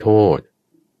ไม่มีโทษ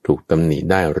ถูกตำหนิ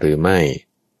ได้หรือไม่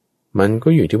มันก็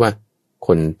อยู่ที่ว่าค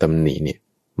นตำหนิเนี่ย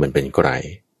มันเป็นใคร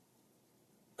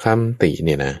คำติเ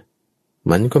นี่ยนะ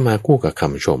มันก็มาคู่กับค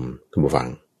ำชมท่านผู้ฟัง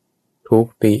ถูก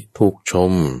ติถูกช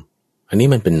มอันนี้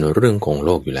มันเป็นเรื่องของโล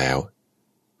กอยู่แล้ว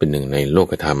เป็นหนึ่งในโล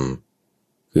กธรรม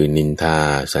คือนินทา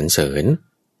สรรเสริญ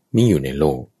มีอยู่ในโล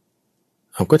ก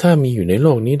ก็ถ้ามีอยู่ในโล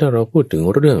กนี้ถ้าเราพูดถึง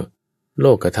เรื่องโล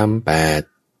กธรรม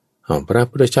8พระ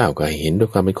พุทธเจ้าก็เห็นด้วย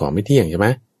ความเป็นของไม่เที่ยงใช่ไหม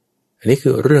อันนี้คื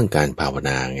อเรื่องการภาวน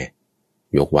าไง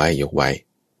ยกไว้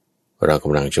เราก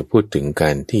ำลังจะพูดถึงกา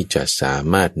รที่จะสา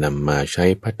มารถนำมาใช้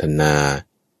พัฒนา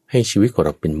ให้ชีวิตของเร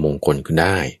าเป็นมงคลขึ้นไ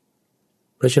ด้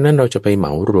เพราะฉะนั้นเราจะไปเหม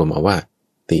ารวมเอาว่า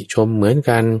ติชมเหมือน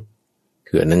กัน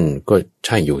คืออันนั้นก็ใ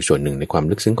ช่อยู่ส่วนหนึ่งในความ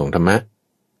ลึกซึ้งของธรรมะ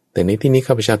แต่ในที่นี้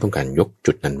ข้าพเจ้าต้องการยก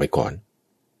จุดนั้นไว้ก่อน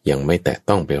ยังไม่แตะ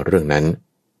ต้องไปเรื่องนั้น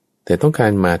แต่ต้องกา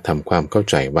รมาทำความเข้า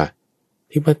ใจว่า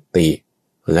ที่ว่าติ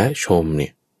และชมเนี่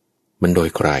ยมันโดย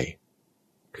ใคร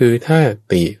คือถ้า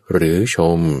ติหรือช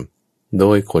มโด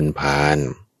ยคนพาล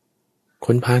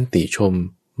ติชม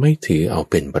ไม่ถือเอา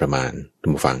เป็นประมาณท่า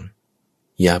นผู้ฟัง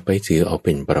อย่าไปถือเอาเ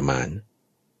ป็นประมาณ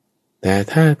แต่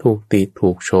ถ้าถูกติถู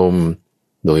กชม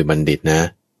โดยบัณฑิตนะ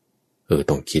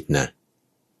ต้องคิดนะ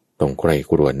ต้องใคร่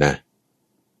ครวญนะ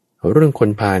เรื่องคน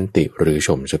พาลติหรือช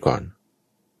มซะก่อน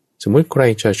สมมติใคร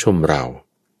จะชมเรา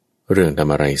เรื่องท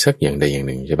ำอะไรสักอย่างใดอย่างห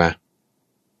นึ่งใช่ปะ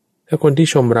ถ้าคนที่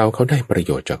ชมเราเขาได้ประโ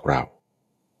ยชน์จากเรา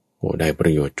ได้ปร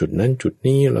ะโยชน์จุดนั้นจุด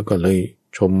นี้แล้วก็เลย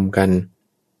ชมกัน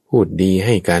พูดดีใ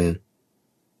ห้กัน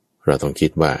เราต้องคิ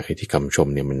ดว่าไอ้ที่คำชม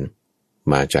เนี่ยมัน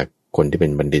มาจากคนที่เป็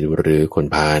นบัณฑิตหรือคน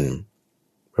พาล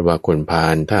เพราะว่าคนพา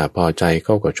ลถ้าพอใจเข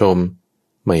าก็ชม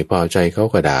ไม่พอใจเขา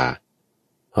ก็ด่า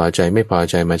พอใจไม่พอ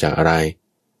ใจมาจากอะไร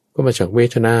ก็มาจากเว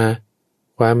ทนา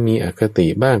ความมีอคติ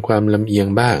บ้างความลำเอียง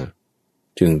บ้าง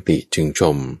จึงติจึงช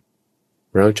ม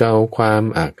เราจะเอาความ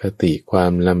อคติควา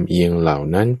มลำเอียงเหล่า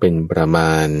นั้นเป็นประม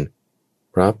าณ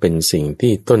เพราะเป็นสิ่ง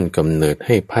ที่ต้นกำเนิดใ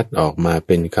ห้พัดออกมาเ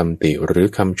ป็นคำติหรือ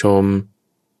คำชม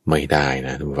ไม่ได้น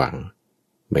ะทุกฝัง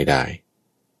ไม่ได้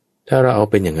ถ้าเราเอา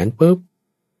เป็นอย่างนั้นปุ๊บ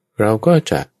เราก็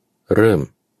จะเริ่ม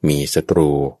มีศัตรู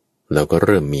แล้วก็เ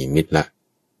ริ่มมีมิตรละ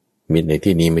มิตรใน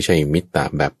ที่นี้ไม่ใช่มิตรตา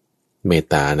แบบเมต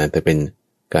ตานะแต่เป็น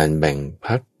การแบ่งพ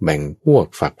รรคแบ่งพวก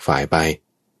ฝักฝ่ายไป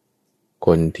ค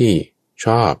นที่ช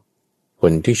อบค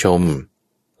นที่ชม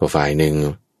ก็ฝ่ายหนึ่ง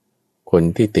คน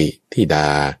ที่ติที่ด่า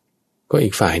ก็อี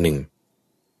กฝ่ายหนึ่ง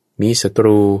มีศัต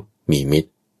รูมีมิต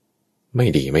รไม่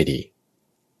ดีไม่ดี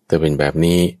แต่เป็นแบบ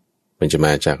นี้มันจะม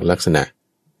าจากลักษณะ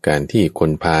การที่ค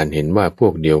นพาลเห็นว่าพว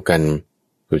กเดียวกัน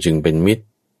ก็จึงเป็นมิตร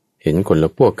เห็นคนละ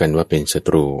พวกกันว่าเป็นศัต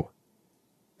รู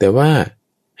แต่ว่า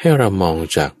ให้เรามอง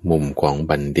จากมุมของ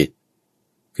บัณฑิต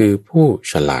คือผู้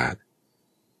ฉลาด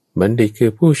บัณฑิตคื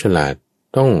อผู้ฉลาด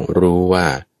ต้องรู้ว่า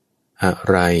อะ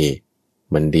ไร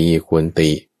มันดีควร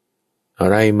ติอะ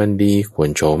ไรมันดีควร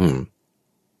ชม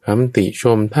คำติช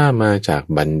มถ้ามาจาก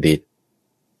บัณฑิต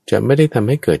จะไม่ได้ทำ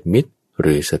ให้เกิดมิตรห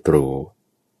รือศัตรู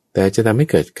แต่จะทำให้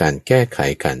เกิดการแก้ไข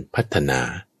การพัฒนา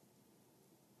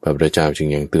พระพุทธเจ้าจึง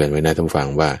ยังเตือนไว้นะท่านฟัง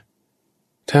ว่า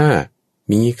ถ้า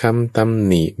มีคำตำ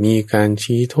หนิมีการ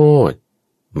ชี้โทษ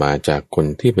มาจากคน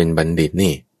ที่เป็นบัณฑิต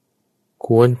นี่ค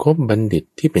วรคบบัณฑิต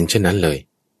ที่เป็นเช่นนั้นเลย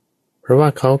เพราะว่า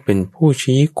เขาเป็นผู้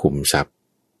ชี้ขุมทรัพย์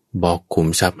บอกขุม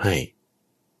ทรัพย์ให้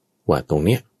ว่าตรงเ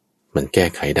นี้ยมันแก้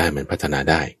ไขได้มันพัฒนา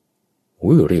ได้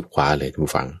รีบคว้าเลยท่าน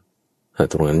ฟังถ้า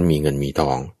ตรงนั้นมีเงินมีท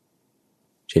อง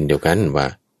เช่นเดียวกันว่า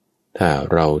ถ้า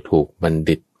เราถูกบัณ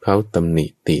ฑิตเขาตำหนิ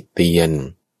ติเตียน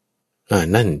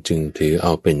นั่นจึงถือเอ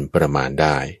าเป็นประมาณไ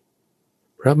ด้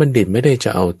เพราะบัณฑิตไม่ได้จะ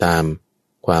เอาตาม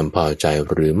ความพอใจ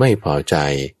หรือไม่พอใจ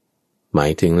หมา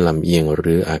ยถึงลำเอียงห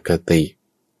รืออคติ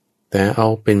แต่เอา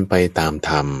เป็นไปตามธ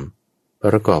รรมป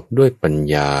ระกอบด้วยปัญ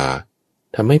ญา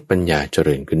ทำให้ปัญญาเจ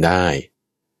ริญขึ้นได้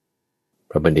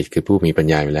พระบัณฑิตคือผู้มีปัญ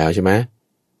ญาอยู่แล้วใช่ไหม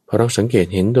พอเราสังเกต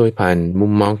เห็นโดยผ่านมุ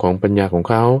มมองของปัญญาของ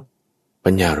เขา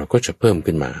ปัญญาเราก็จะเพิ่ม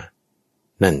ขึ้นมา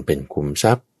นั่นเป็นขุมท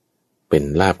รัพย์เป็น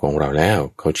ลาภของเราแล้ว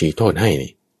เขาชี้โทษให้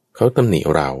นี่เขาตำหนิ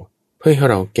เราเพื่อให้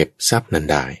เราเก็บทรัพย์นั้น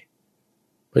ได้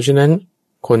เพราะฉะนั้น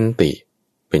คนติ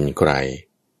เป็นใคร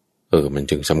มัน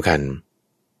จึงสำคัญ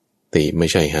ติไม่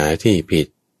ใช่หาที่ผิด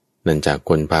นั่นจาก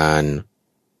คนพาล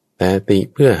แต่ติ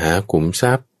เพื่อหาขุมท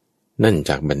รัพย์นั่น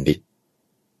จากบัณฑิต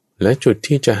และจุด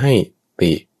ที่จะให้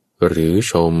ติหรือ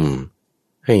ชม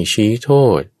ให้ชี้โท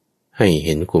ษให้เ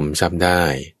ห็นขุมทรัพย์ได้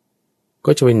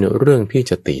ก็จะเป็นเรื่องที่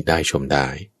จะติได้ชมได้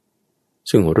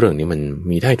ซึ่งเรื่องนี้มัน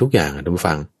มีได้ทุกอย่างท่านผู้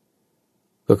ฟัง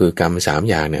ก็คือกรรม3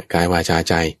อย่างเนี่ยกายวาจา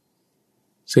ใจ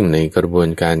ซึ่งในกระบวน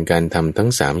การทำทั้ง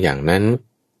3อย่างนั้น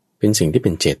เป็นสิ่งที่เป็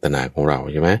นเจตนาของเรา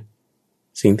ใช่ไหม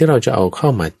สิ่งที่เราจะเอาเข้า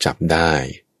มาจับได้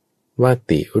ว่า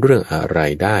ติเรื่องอะไร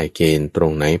ได้เกณฑ์ตร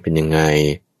งไหนเป็นยังไง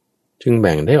จึงแ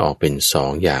บ่งได้ออกเป็น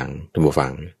2อย่างท่านผู้ฟั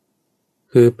ง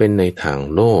คือเป็นในทาง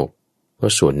โลกก็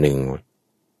ส่วนหนึ่ง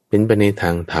เป็นไปในท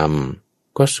างธรรม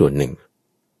ก็ส่วนหนึ่ง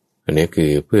อันนี้คื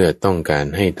อเพื่อต้องการ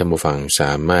ให้ท่านผู้ฟังส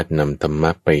ามารถนำธรรม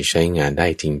ะไปใช้งานได้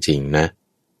จริงๆนะ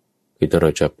คือถ้าเรา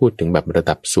จะพูดถึงแบบระ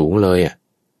ดับสูงเลย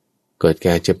เกิดแ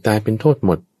ก่เจ็บตายเป็นโทษห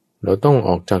มดเราต้องอ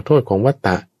อกจากโทษของวัฏฏ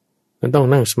ะมันต้อง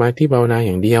นั่งสมาธิภาวนาอ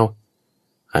ย่างเดียว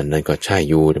อันนั้นก็ใช่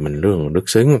อยู่แต่มันเรื่องลึก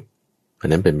ซึ้งอัน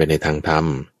นั้นเป็นไปในทางธรรม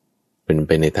เป็นไ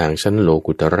ปในทางชั้นโล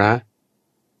กุตระ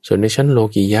ส่วนในชั้นโล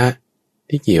กียะ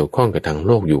ที่เกี่ยวข้องกับทางโ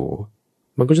ลกอยู่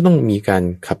มันก็จะต้องมีการ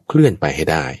ขับเคลื่อนไปให้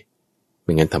ได้ไ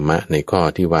ม่งั้นธรรมะในข้อ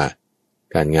ที่ว่า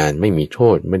การงานไม่มีโท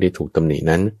ษไม่ได้ถูกตำหนิ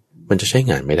นั้นมันจะใช้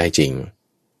งานไม่ได้จริง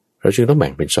เราจึงต้องแบ่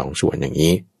งเป็น2ส่วนอย่าง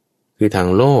นี้คือทาง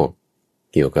โลก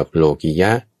เกี่ยวกับโลกีย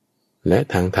ะและ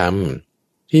ทางธรรม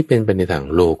ที่เป็นไปในทาง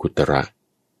โลกุตระ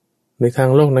ในทาง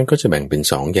โลกนั้นก็จะแบ่งเป็น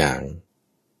2อย่าง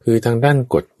คือทางด้าน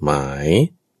กฎหมาย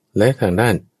และทางด้า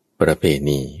นประเพ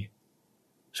ณี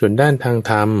ส่วนด้านทาง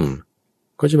ธรรม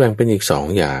ก็จะแบ่งเป็นอีก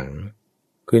2อย่าง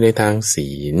คือในทาง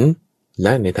ศีลแล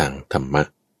ะในทางธรรมะ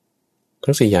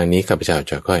ทั้ง4อย่างนี้ข้าพเจ้า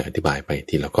จะค่อยอธิบายไป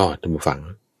ทีละข้อท่านผู้ฟัง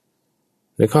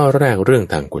ในข้อแรกเรื่อง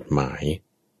ทางกฎหมาย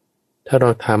ถ้าเรา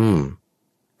ท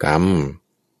ำกรรม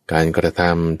การกระท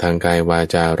ำทางกายวา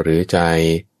จาหรือใจ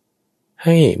ใ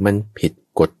ห้มันผิด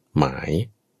กฎหมาย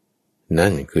นั่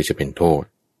นคือจะเป็นโทษ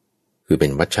คือเป็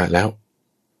นวัชชะแล้ว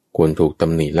ควรถูกต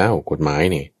ำหนิแล้วกฎหมาย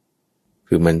นี่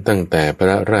คือมันตั้งแต่พร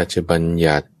ะราชบัญ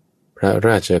ญัติพระร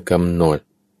าชกำหนด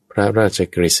พระราช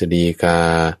กฤษฎีกา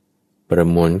ประ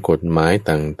มวลกฎหมาย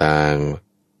ต่าง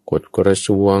ๆกฎกระท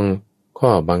รวงข้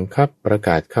อบังคับประก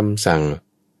าศคำสั่ง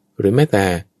หรือแม้แต่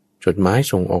จดหมาย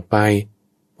ส่งออกไป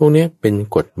พวกนี้เป็น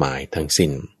กฎหมายทั้งสิ้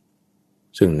น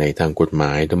ซึ่งในทางกฎหม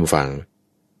ายท่านผู้ฟัง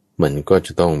มันก็จ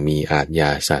ะต้องมีอาทยา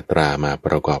สาตรามาป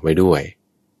ระกอบไว้ด้วย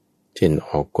เช่นอ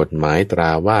อกกฎหมายตรา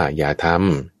ว่าอย่าท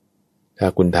ำถ้า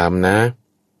คุณทำนะ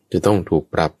จะต้องถูก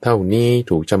ปรับเท่านี้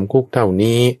ถูกจำคุกเท่า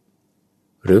นี้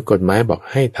หรือกฎหมายบอก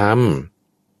ให้ท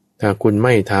ำถ้าคุณไ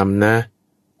ม่ทำนะ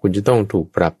คุณจะต้องถูก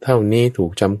ปรับเท่านี้ถู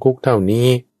กจำคุกเท่านี้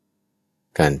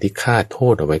การที่คาดโท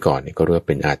ษเอาไว้ก่อนนี่ก็เรียกว่าเ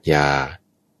ป็นอาทยา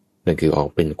นั่นคือออก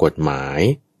เป็นกฎหมาย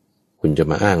คุณจะ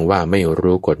มาอ้างว่าไม่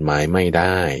รู้กฎหมายไม่ไ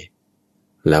ด้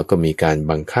แล้วก็มีการ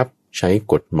บังคับใช้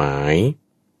กฎหมาย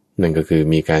นั่นก็คือ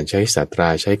มีการใช้ศาสตรา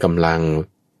ใช้กำลัง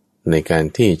ในการ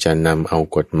ที่จะนำเอา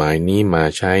กฎหมายนี้มา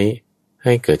ใช้ใ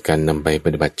ห้เกิดการนำไปป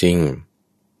ฏิบัติจริง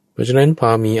เพราะฉะนั้นพอ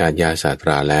มีอาทยาศาสต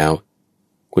ราแล้ว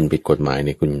คุณผิดกฎหมายเ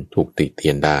นี่ยคุณถูกติเตี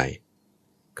ยนได้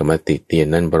กรรมติเตียน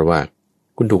นั่นเพราะว่า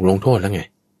คุณถูกลงโทษแล้วไง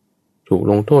ถูก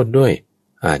ลงโทษด้วย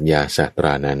อาทยาศาสตร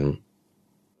านั้น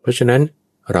เพราะฉะนั้น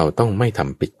เราต้องไม่ท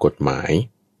ำผิดกฎหมาย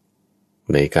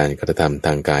ในการกระทำท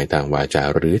างกายทางวาจา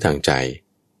หรือทางใจ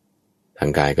ทา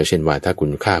งกายก็เช่นว่าถ้าคุ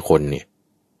ณฆ่าคนเนี่ย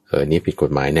นี้ผิดก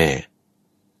ฎหมายแน่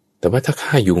แต่ว่าถ้า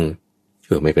ฆ่ายุง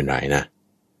ไม่เป็นไรนะ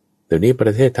เดี๋ยวนี้ปร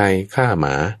ะเทศไทยฆ่าหม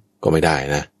าก็ไม่ได้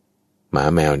นะหมา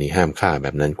แมวนี่ห้ามฆ่าแบ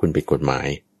บนั้นคุณผิดกฎหมาย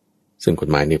ซึ่งกฎ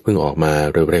หมายนี้เพิ่งออกมา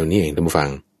เร็วๆนี้เองท่านผู้ฟัง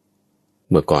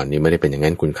เมื่อก่อนนี้ไม่ได้เป็นอย่าง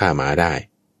นั้นคุณฆ่าหมาได้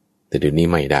แต่เดี๋ยวนี้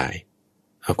ไม่ได้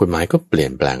เอากฎหมายก็เปลี่ย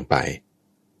นแปลงไป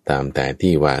ตามแต่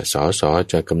ที่ว่าสส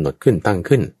จะกำหนดขึ้นตั้ง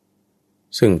ขึ้น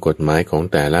ซึ่งกฎหมายของ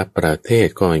แต่ละประเทศ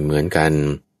ก็ไม่เหมือนกัน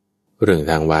เรื่อง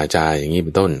ทางวาจาอย่างนี้เ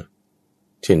ป็นต้น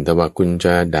เช่นแต่ว่าคุณจ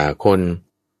ะด่าคน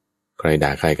ใครด่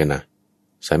าใครกันนะ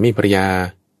สามีภรรยา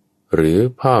หรือ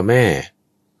พ่อแม่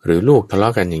หรือลูกทะเลา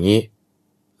ะกันอย่างนี้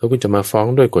แล้วคุณจะมาฟ้อง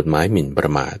ด้วยกฎหมายหมิ่นปร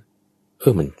ะมาท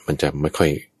มันจะไม่ค่อย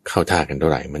เข้าท่ากันเท่า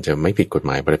ไหร่มันจะไม่ผิดกฎห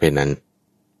มายประเภทนั้น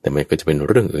แต่มันก็จะเป็น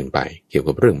เรื่องอื่นไปเกี่ยว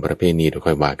กับเรื่องประเพณีเดี๋ยว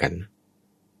ค่อยว่ากัน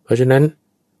เพราะฉะนั้น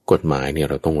กฎหมายเนี่ย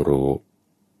เราต้องรู้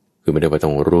คือไม่ได้ว่าต้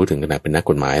องรู้ถึงขนาดเป็นนัก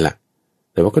กฎหมายล่ะ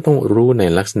แต่ว่าก็ต้องรู้ใน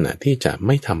ลักษณะที่จะไ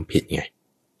ม่ทำผิดไง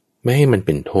ไม่ให้มันเ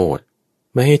ป็นโทษ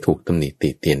ไม่ให้ถูกตำหนิติ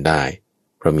เตียนได้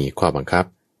เพราะมีข้อบังคับ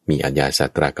มีอาญาสา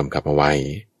ตรากำกับเอาไว้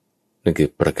นั่นคือ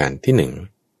ประการที่หนึ่ง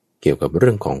เกี่ยวกับเ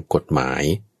รื่องของกฎหมาย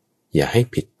อย่าให้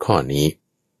ผิดข้อนี้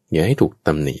อย่าให้ถูกต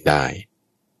ำหนิได้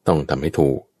ต้องทำให้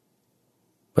ถูก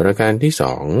ประการที่ส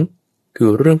องคือ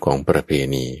เรื่องของประเพ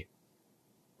ณี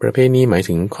ประเพณีหมาย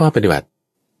ถึงข้อปฏิบัติ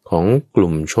ของก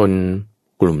ลุ่มชน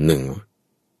กลุ่มหนึ่ง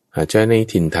อาจจะใน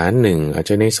ถิ่นฐานหนึ่งอาจ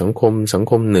จะในสัง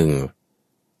คมหนึ่ง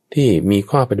ที่มี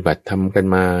ข้อปฏิบัติทำกัน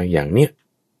มาอย่างเนี้ย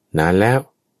นานแล้ว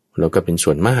แล้วก็เป็น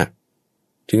ส่วนมาก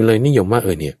จึงเลยนิยมว่า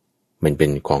เนี่ยมันเป็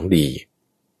นของดี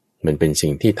มันเป็นสิ่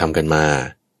งที่ทำกันมา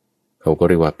เขาก็เ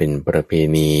รียกว่าเป็นประเพ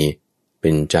ณีเป็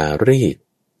นจารีต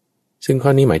ซึ่งข้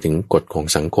อนี้หมายถึงกฎของ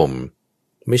สังคม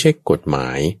ไม่ใช่กฎหมา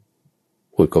ย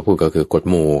พูดก็คือกฎ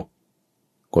ห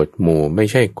มู่ไม่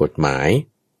ใช่กฎหมาย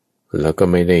แล้วก็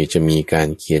ไม่ได้จะมีการ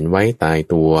เขียนไว้ตาย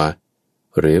ตัว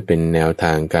หรือเป็นแนวท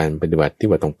างการปฏิบัติที่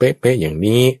ว่าต้องเป๊ะๆอย่าง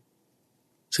นี้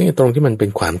ซึ่งตรงที่มันเป็น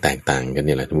ความแตกต่างกันเ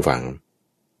นี่ยแหละทุกฝั่ง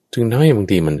จึงทำให้บาง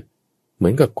ทีมันเหมื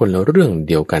อนกับคนละเรื่อง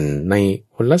เดียวกันใน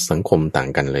คนละสังคมต่าง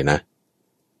กันเลยนะ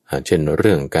เช่นเ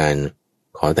รื่องการ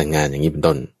ขอแต่งงานอย่างนี้เป็น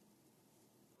ต้น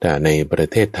แต่ในประ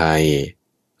เทศไทย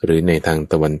หรือในทาง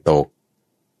ตะวันตก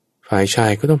ฝ่ายชา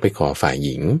ยก็ต้องไปขอฝ่ายห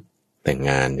ญิงแต่ง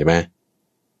งานใช่ไหม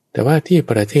แต่ว่าที่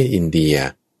ประเทศอินเดีย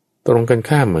ตรงกัน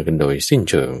ข้ามมากันโดยสิ้น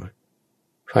เชิง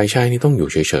ฝ่ายชายนี่ต้องอยู่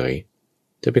เฉย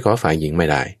ๆจะไปขอฝ่ายหญิงไม่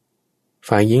ได้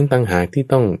ฝ่ายหญิงต่างหากที่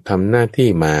ต้องทำหน้าที่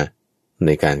มาใน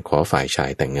การขอฝ่ายชา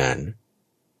ยแต่งงาน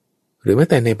หรือแม้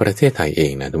แต่ในประเทศไทยเอ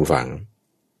งนะทุกฝั่ง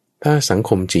ถ้าสังค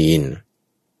มจีน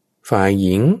ฝ่ายห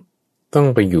ญิงต้อง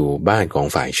ไปอยู่บ้านของ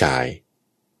ฝ่ายชาย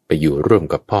ไปอยู่ร่วม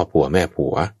กับพ่อผัวแม่ผั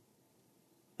ว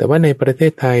แต่ว่าในประเท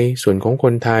ศไทยส่วนของค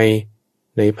นไทย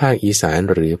ในภาคอีสาน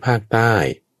หรือภาคใต้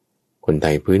คนไท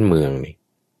ยพื้นเมืองนี่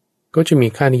ก็จะมี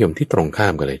ค่านิยมที่ตรงข้า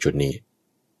มกันเลยจุดนี้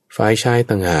ฝ่ายชาย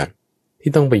ต่างหาก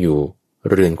ที่ต้องไปอยู่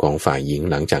เรือนของฝ่ายหญิง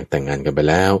หลังจากแต่งงานกันไป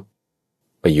แล้ว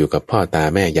ไปอยู่กับพ่อตา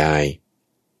แม่ยาย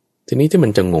ทีนี้ที่มั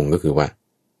นจะงงก็คือว่า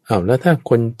แล้วถ้า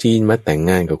คนจีนมาแต่ง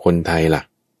งานกับคนไทยล่ะ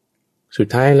สุด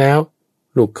ท้ายแล้ว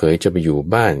ลูกเขยจะไปอยู่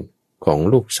บ้านของ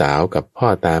ลูกสาวกับพ่อ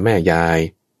ตาแม่ยาย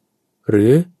หรื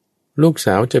อลูกส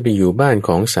าวจะไปอยู่บ้านข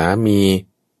องสามี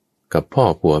กับพ่อ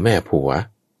ผัวแม่ผัว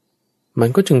มัน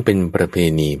ก็จึงเป็นประเพ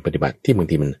ณีปฏิบัติที่บาง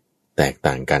ทีมันแตก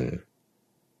ต่างกัน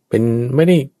เป็นไม่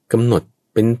ได้กำหนด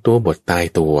เป็นตัวบทตาย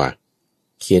ตัว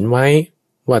เขียนไว้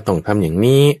ว่าต้องทำอย่าง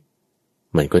นี้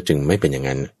มันก็จึงไม่เป็นอย่าง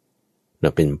นั้นเรา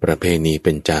เป็นประเพณีเ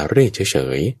ป็นจารีตเฉ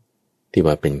ยๆที่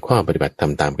ว่าเป็นข้อปฏิบัติท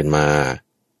ำตามกันมา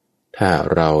ถ้า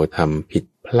เราทำผิด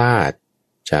พลาด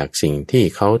จากสิ่งที่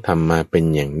เขาทำมาเป็น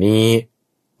อย่างนี้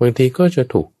บางทีก็จะ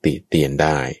ถูกติเตียนไ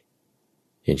ด้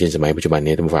อย่างเช่นสมัยปัจจุบัน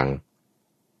นี้ท่านผู้ฟัง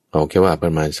เอาแค่ว่าปร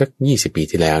ะมาณสัก20 ปี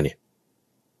ที่แล้วเนี่ย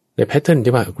ในแพทเทิร์น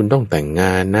ที่ว่าคุณต้องแต่งง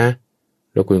านนะ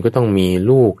แล้วคุณก็ต้องมี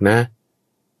ลูกนะ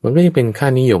มันก็จะเป็นค่า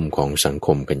นิยมของสังค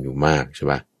มกันอยู่มากใช่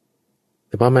ปะแ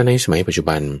ต่พอมาในสมัยปัจจุ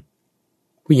บัน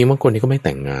ผู้หญิงบางคนที่ก็ไม่แ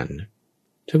ต่งงาน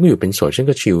ฉันก็อยู่เป็นโสดฉัน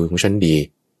ก็ชิลของฉันดี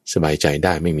สบายใจไ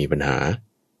ด้ไม่มีปัญหา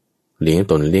เลี้ยง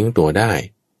ตนเลี้ยงตัวได้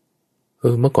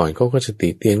เมื่อก่อนเขาก็จะติ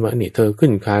เตียนว่านี่เธอขึ้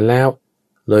นคานแล้ว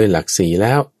เลยหลักสี่แ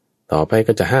ล้วต่อไป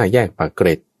ก็จะ5 แยกปากเก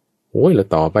ร็ดโอ้ยแล้ว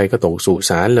ต่อไปก็ตกสุ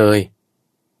สานเลย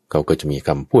เขาก็จะมีค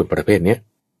ำพูดประเภทนี้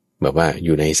แบบว่าอ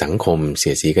ยู่ในสังคมเสี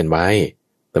ยสีกันไว้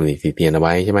ตำหนิติเตียนเอาไ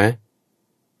ว้ใช่ไหม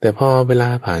แต่พอเวลา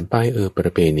ผ่านไปปร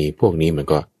ะเพณีพวกนี้มัน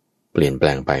ก็เปลี่ยนแปล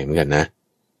งไปเหมือนกันนะ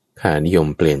ค่านิยม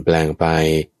เปลี่ยนแปลงไป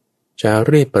จา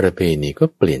รีตประเพณีก็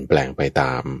เปลี่ยนแปลงไปต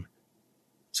าม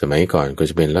สมัยก่อนก็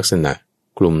จะเป็นลักษณะ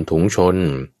กลุ่มถุงชน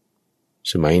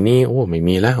สมัยนี้ไม่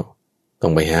มีแล้วต้อ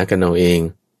งไปหากันเอาเอง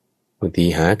บางที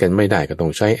หากันไม่ได้ก็ต้อ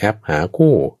งใช้แอปหา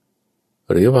คู่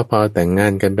หรือว่าพอแต่งงา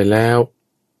นกันไปแล้ว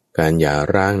การหย่า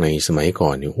ร้างในสมัยก่อ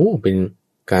นเนี่ยเป็น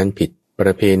การผิดปร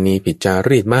ะเพณีผิดจา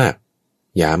รีตมาก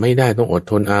หย่าไม่ได้ต้องอด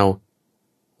ทนเอา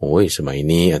สมัย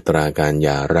นี้อัตราการห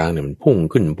ย่าร้างเนี่ยมันพุ่ง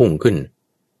ขึ้น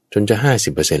จนจะ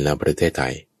 50% แล้วประเทศไท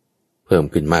ยเพิ่ม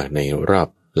ขึ้นมากในรอบ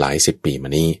หลาย10 ปีมา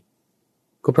นี้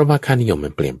ก็เพราะว่าค่านิยมมั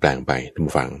นเปลี่ยนแปลงไปท่าน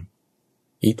ผู้ฟัง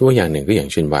อีกตัวอย่างหนึ่งก็อย่าง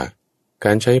เช่นว่าก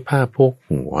ารใช้ผ้าโพก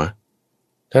หัว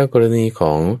ถ้ากรณีข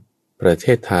องประเท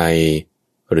ศไทย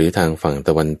หรือทางฝั่งต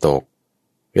ะวันตก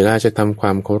เวลาจะทำคว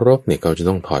ามเคารพเนี่ยเขาจะ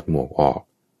ต้องถอดหมวกออก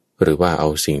หรือว่าเอา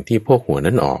สิ่งที่โพกหัว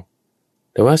นั้นออก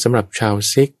แต่ว่าสำหรับชาว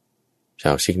ซิก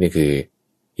นี่คือ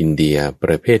อินเดียป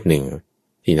ระเภทหนึ่ง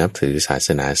ที่นับถือศาส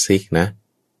นาซิกนะ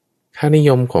ค่านิย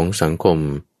มของสังคม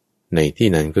ในที่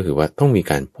นั้นก็คือว่าต้องมี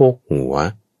การโพกหัว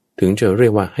ถึงจะเรีย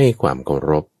กว่าให้ความเคา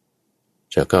รพ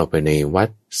จะเข้าไปในวัด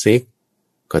ซิก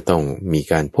ก็ต้องมี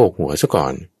การโพกหัวซะก่อ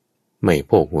นไม่โ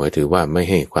พกหัวถือว่าไม่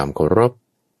ให้ความเคารพ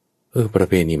ประ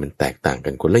เพณีมันแตกต่างกั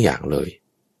นคนละอย่างเลย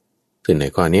ซึ่งใน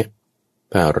ข้อนี้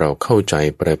ถ้าเราเข้าใจ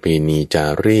ประเพณีจา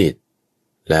รีต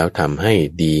แล้วทำให้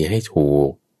ดีให้ถูก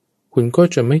คุณก็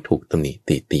จะไม่ถูกตำหนิ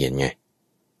ติเตียนไง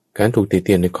การถูกติเ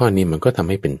ตียนในข้อนี้มันก็ทำ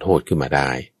ให้เป็นโทษขึ้นมาได้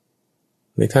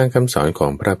ในทางคำสอนขอ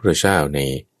งพระพุทธเจ้าใน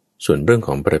ส่วนเรื่องข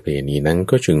องประเพณีนั้น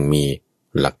ก็จึงมี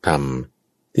หลักธรรม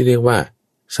ที่เรียกว่า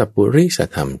สัพพุริส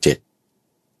ธรรม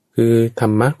7คือธร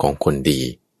รมะของคนดี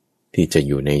ที่จะอ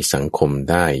ยู่ในสังคม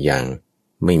ได้อย่าง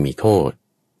ไม่มีโทษ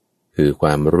คือคว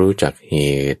ามรู้จักเห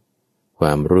ตุคว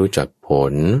ามรู้จักผ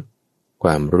ลคว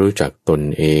ามรู้จักตน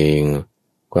เอง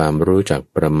ความรู้จัก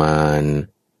ประมาณ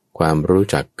ความรู้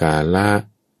จักกาล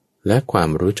และความ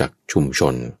รู้จักชุมช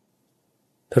น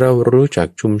ถ้าเรารู้จัก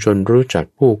ชุมชนรู้จัก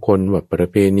ผู้คนว่าประ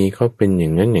เพณีเขาเป็นอย่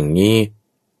างนั้นอย่างนี้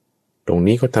ตรง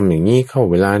นี้เขาทำอย่างนี้เข้า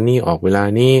เวลานี้ออกเวลา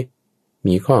นี้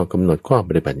มีข้อกำหนดข้อป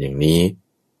ฏิบัติอย่างนี้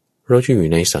เราจะอยู่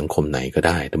ในสังคมไหนก็ไ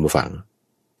ด้ท่านผู้ฟัง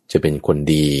จะเป็นคน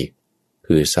ดี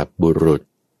คือสัพบุรุษ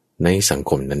ในสัง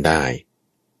คมนั้นได้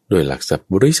ด้วยหลักสัพ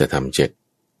พุริสธรรม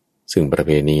7ซึ่งประเ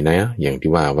พณีนะอย่าง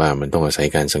ที่ว่ามันต้องอาศัย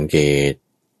การสังเกต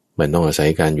มันต้องอาศัย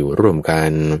การอยู่ร่วมกั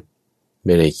นไ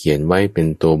ม่ได้เขียนไว้เป็น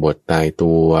ตัวบทตาย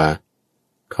ตัว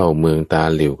เข้าเมืองตา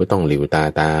หลิวก็ต้องหลิวตา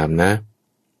ตามนะ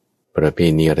ประเพ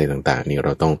ณีอะไรต่างๆนี่เร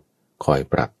าต้องคอย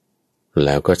ปรับแ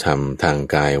ล้วก็ทำทาง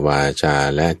กายวาจา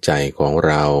และใจของ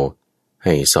เราใ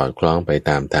ห้สอดคล้องไป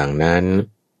ตามทางนั้น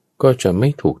ก็จะไม่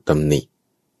ถูกตำหนิ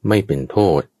ไม่เป็นโท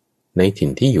ษในถิ่น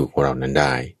ที่อยู่ของเรานั้นไ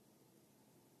ด้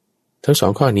ทั้ง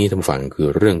2ข้อนี้ท่านฟังคือ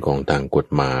เรื่องของทางกฎ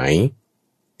หมาย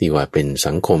ที่ว่าเป็น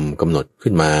สังคมกำหนด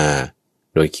ขึ้นมา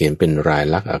โดยเขียนเป็นราย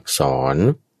ลักษณ์อักษร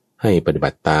ให้ปฏิบั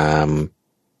ติตาม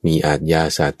มีอาชญา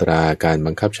สาตราการ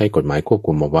บังคับใช้กฎหมายควบ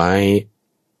คุมเอาไว้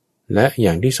และอ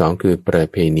ย่างที่2คือประ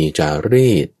เพณีจา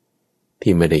รีต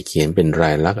ที่ไม่ได้เขียนเป็นร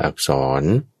ายลักษณ์อักษร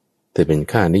แต่เป็น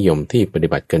ค่านิยมที่ปฏิ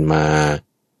บัติกันมา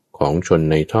ของชน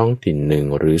ในท้องถิ่นหนึ่ง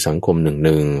หรือสังคมห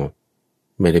นึ่ง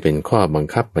ไม่ได้เป็นข้อบัง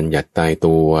คับบัญญัติตาย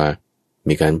ตัว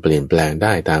มีการเปลี่ยนแปลงไ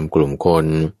ด้ตามกลุ่มคน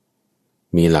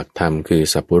มีหลักธรรมคือ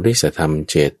สัพพุริสธรรม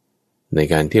7ใน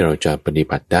การที่เราจะปฏิ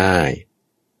บัติได้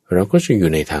เราก็จะอ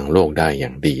ยู่ในทางโลกได้อย่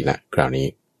างดีละคราวนี้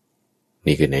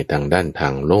นี่คือในทางด้านทา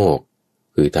งโลก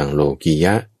คือทางโลกีย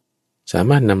ะสา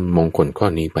มารถนำมงคลข้อ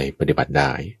นี้ไปปฏิบัติไ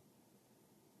ด้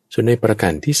ส่วนในประกา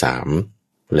รที่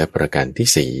3และประการ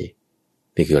ที่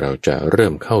4นี่คือเราจะเริ่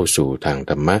มเข้าสู่ทาง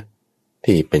ธรรมะ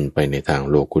ที่เป็นไปในทาง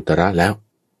โลกุตระแล้ว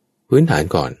พื้นฐาน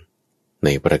ก่อนใน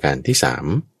ประการที่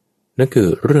นั่นคือ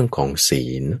เรื่องของศี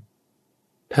ล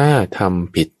ถ้าท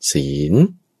ำผิดศีล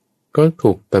ก็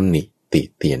ถูกตำหนิติ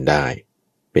เตียนได้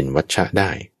เป็นวัชชะไ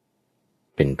ด้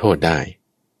เป็นโทษได้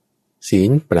ศีล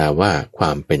แปลว่าคว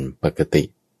ามเป็นปกติ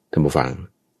ท่านผู้ฟัง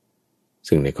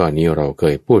ซึ่งในข้อนี้เราเค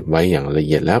ยพูดไว้อย่างละเ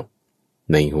อียดแล้ว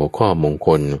ในหัวข้อมงค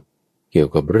ลเกี่ยว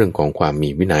กับเรื่องของความมี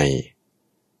วินัย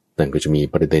นั่นก็จะมี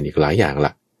ประเด็นอีกหลายอย่างล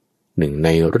ะหนึ่งใน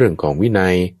เรื่องของวินั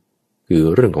ยคือ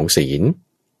เรื่องของศีล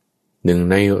หนึ่ง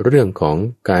ในเรื่องของ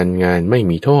การงานไม่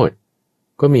มีโทษ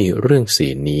ก็มีเรื่องศี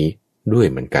ลนี้ด้วย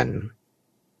เหมือนกัน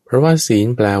เพราะว่าศีล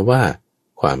แปลว่า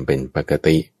ความเป็นปก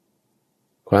ติ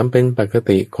ความเป็นปก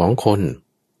ติของคน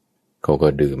เขาก็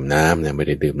ดื่มน้ำนะไม่ไ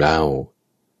ด้ดื่มเหล้า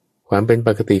ความเป็นป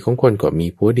กติของคนก็มี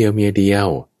ผัวเดียวเมียเดียว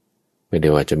ไม่ได้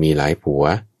ว่าจะมีหลายผัว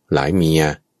หลายเมีย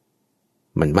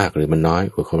มันมากหรือมันน้อย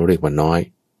เขาเรียกว่าน้อย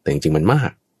แต่จริงๆมันมา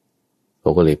กเข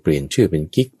าก็เลยเปลี่ยนชื่อเป็น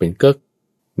กิ๊กเป็นเกิ๊ก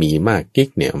มีมากกิ๊ก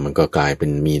เนี่ยมันก็กลายเป็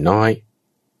นมีน้อย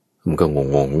มันก็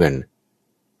งงๆกัน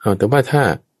แต่ว่าถ้า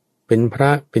เป็นพร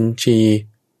ะเป็นชี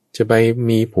จะไป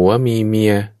มีผัวมีเมี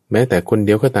ยแม้แต่คนเ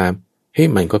ดียวก็ตามเฮ้ย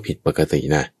มันก็ผิดปกติ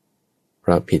นะเพ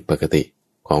ราะผิดปกติ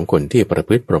ของคนที่ประพ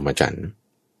ฤติพรหมจรรย์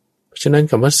เพราะฉะนั้น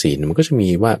คำว่าศีลมันก็จะมี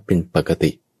ว่าเป็นปก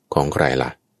ติของใครล่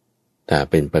ะถ้า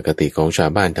เป็นปกติของชาว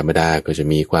บ้านธรรมดาก็จะ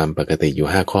มีความปกติอยู่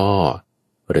5ข้อ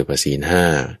หรือศีล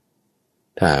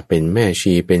5ถ้าเป็นแม่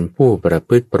ชีเป็นผู้ประพ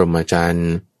ฤติพรหมจรร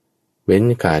ย์เว้น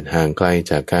ขาดห่างไกล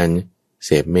จากการเส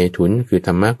พเมถุนคือธ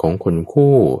รรมะของคน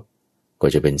คู่ก็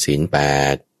จะเป็นศีล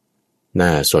8หน้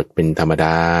าสดเป็นธรรมด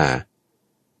า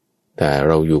แต่เ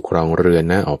ราอยู่ครองเรือน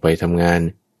นะออกไปทำงาน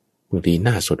บางทีห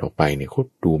น้าสดออกไปเนี่ยเขา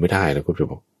ดูไม่ได้แล้วก็จะ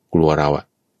บอกกลัวเรา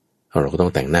เราก็ต้อ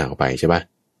งแต่งหน้าออกไปใช่ปะ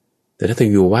แต่ถ้า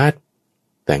อยู่วัด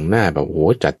แต่งหน้าแบบโอ้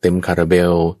จัดเต็มคาราเบ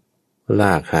ลล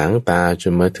ากหางตาจ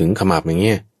นมาถึงขมับอย่างเ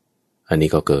งี้ยอันนี้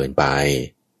ก็เกินไป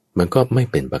มันก็ไม่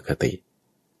เป็นปกติ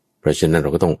เพราะฉะนั้นเรา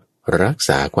ก็ต้องรักษ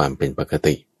าความเป็นปก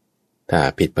ติถ้า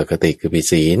ผิดปกติคือผิด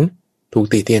ศีลถูก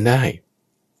ติเตียนได้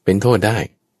เป็นโทษได้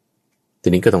ที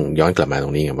นี้ก็ต้องย้อนกลับมาตร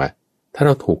งนี้กันว่าถ้าเร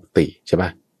าถูกติใช่ปะ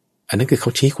อันนั้นคือเข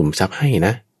าชี้ขุมทรัพย์ให้น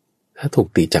ะถ้าถูก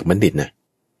ติจากบัณฑิตนะ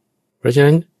เพราะฉะ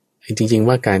นั้นจริงๆ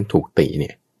ว่าการถูกติเ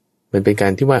นี่ยมันเป็นกา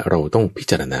รที่ว่าเราต้องพิ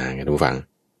จารณาไงทุกฟัง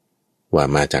ว่า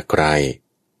มาจากใคร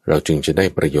เราจึงจะได้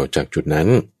ประโยชน์จากจุดนั้น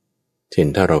เช่น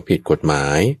ถ้าเราผิดกฎหมา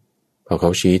ยพอเขา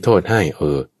ชี้โทษให้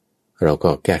เราก็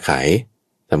แก้ไข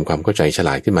ทำความเข้าใจฉล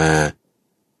าดขึ้นมา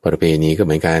ประเพณีก็เห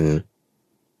มือนกัน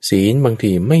ศีลบาง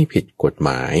ทีไม่ผิดกฎห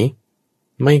มาย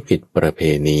ไม่ผิดประเพ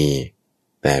ณี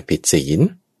แต่ผิดศีล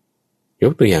ย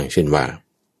กตัวอย่างเช่นว่า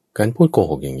การพูดโก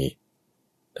หกอย่างนี้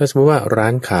ถ้าสมมติว่าร้า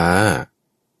นค้า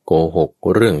โกหก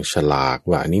เรื่องฉลาก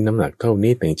ว่าอันนี้น้ำหนักเท่า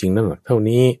นี้แต่จริงน้ำหนักเท่า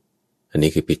นี้อันนี้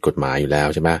คือผิดกฎหมายอยู่แล้ว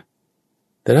ใช่ไหม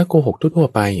แต่ถ้าโกหกทั่ว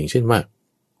ไปอย่างเช่นว่า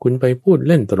คุณไปพูด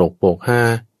เล่นตลกโปกฮา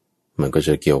มันก็จ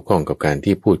ะเกี่ยวข้องกับการ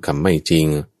ที่พูดคำไม่จริง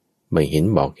ไม่เห็น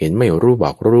บอกเห็นไม่รู้บ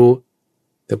อกรู้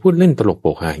แต่พูดเล่นตลกโป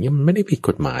กฮาเนี่ยมันไม่ได้ผิดก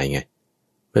ฎหมายไง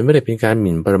มันไม่ได้เป็นการห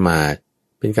มิ่นประมาท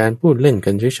เป็นการพูดเล่นกั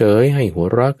นเฉยๆให้หัว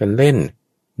เราะกันเล่น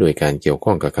โดยการเกี่ยวข้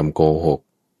องกับคำโกหก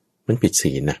มันผิด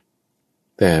ศีลนะ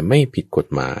แต่ไม่ผิดกฎ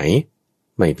หมาย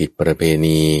ไม่ผิดประเพ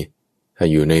ณีถ้า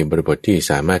อยู่ในบริบทที่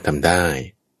สามารถทำได้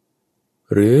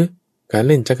หรือการ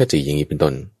เล่นจักรจีอย่างนี้เป็น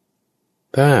ต้น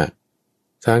ถ้า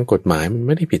ทางกฎหมายมันไ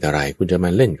ม่ได้ผิดอะไรคุณจะมา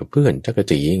เล่นกับเพื่อนจักร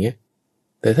จีอย่างเงี้ย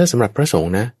แต่ถ้าสำหรับพระสง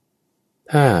ฆ์นะ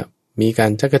ถ้ามีกา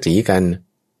รจักรจีกัน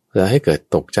แล้วให้เกิด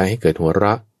ตกใจให้เกิดหัวเร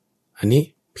าะอันนี้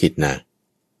ผิดนะ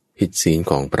ผิดศีล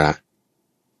ของพระ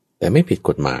แต่ไม่ผิดก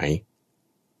ฎหมาย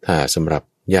ถ้าสำหรับ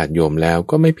ญาติโยมแล้ว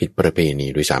ก็ไม่ผิดประเพณี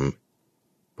ด้วยซ้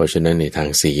ำเพราะฉะนั้นในทาง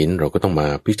ศีลเราก็ต้องมา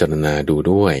พิจารณาดู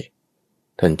ด้วย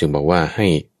ท่านจึงบอกว่าให้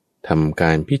ทำก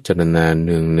ารพิจารณาเ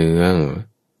นือง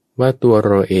ๆว่าตัวเ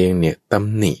ราเองเนี่ยต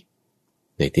ำหนิ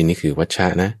ในที่นี้คือวัชชะ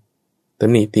นะต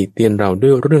ำหนิติเตียนเราด้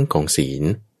วยเรื่องของศีล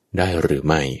ได้หรือ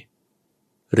ไม่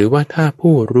หรือว่าถ้า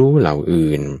ผู้รู้เหล่า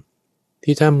อื่น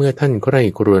ที่ถ้าเมื่อท่านใคร่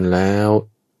ครวญแล้ว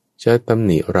จะตำห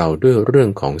นิเราด้วยเรื่อง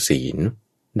ของศีล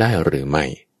ได้หรือไม่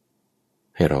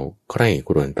ให้เราใคร่ค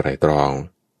รวญไตร่ตรอง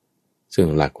ซึ่ง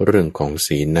หลักเรื่องของ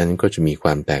ศีลนั้นก็จะมีคว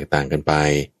ามแตกต่างกันไป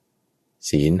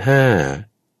ศีล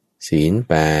5ศีล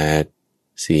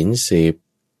8ศีล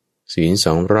10ศีล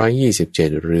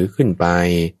227หรือขึ้นไป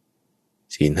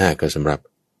ศีล5ก็สำหรับ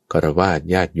ฆราวาส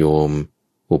ญาติโยม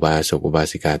อุบาสกอุบา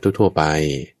สิกาทั่วไป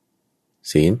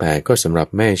ศีล8ก็สำหรับ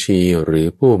แม่ชีหรือ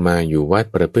ผู้มาอยู่วัด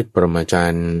ประพฤติพรหมจร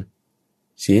รย์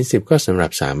ศีล10ก็สำหรั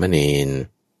บสามเณร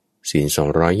ศีล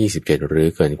227หรือ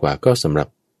เกินกว่าก็สำหรับ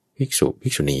ภิกษุภิ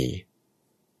กษุณี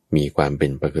มีความเป็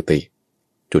นปกติ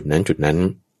จุดนั้น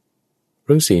เ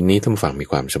รื่องศีลนี้ท่านฟังมี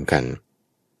ความสำคัญ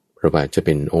เพราะว่าจะเ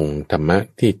ป็นองค์ธรรมะ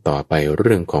ที่ต่อไปเ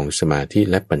รื่องของสมาธิ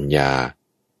และปัญญา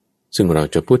ซึ่งเรา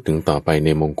จะพูดถึงต่อไปใน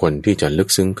มงคลที่จะลึก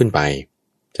ซึ้งขึ้นไป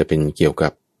จะเป็นเกี่ยวกั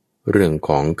บเรื่องข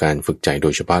องการฝึกใจโด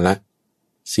ยเฉพาะละ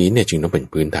ศีลเนี่ยจึงต้องเป็น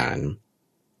พื้นฐาน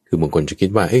คือบางคนจะคิด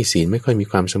ว่าศีลไม่ค่อยมี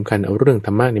ความสำคัญเอาเรื่องธ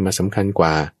รรมะนี่มาสำคัญก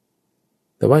ว่า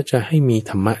แต่ว่าจะให้มี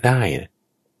ธรรมะได้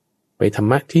ไปธรร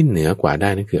มะที่เหนือกว่าได้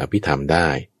นั่นคืออภิธรรมได้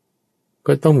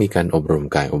ก็ต้องมีการอบรม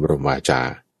กายอบรมวาจา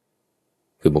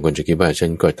คือบางคนจะคิดว่าฉั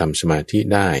นก็ทำสมาธิ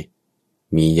ได้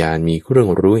มีญาณมีเครื่อง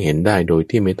รู้เห็นได้โดย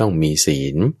ที่ไม่ต้องมีศี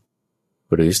ล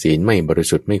หรือศีลไม่บริ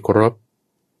สุทธิ์ไม่ครบ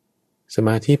สม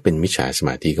าธิเป็นมิจฉาสม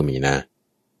าธิก็มีนะ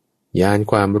ญาณ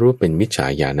ความรู้เป็นมิจฉา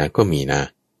ญาณก็มีนะ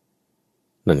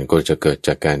นั่นก็จะเกิดจ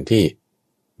ากการที่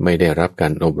ไม่ได้รับกา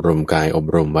รอบรมกายอบ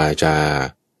รมวาจา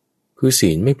คือศี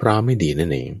ลไม่พร้อมไม่ดีนั่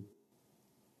นเอง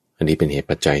อันนี้เป็นเหตุ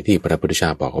ปัจจัยที่พระพุทธเจ้า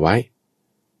บอกเอาไว้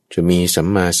จะมีสัม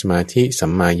มาสมาธิสั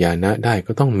มมาญาณะได้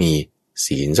ก็ต้องมี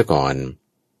ศีลซะก่อน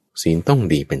ศีลต้อง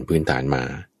ดีเป็นพื้นฐานมา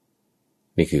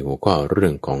นี่คือหัวข้อเรื่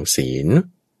องของศีล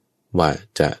ว่า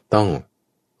จะต้อง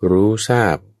รู้ทรา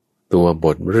บตัวบ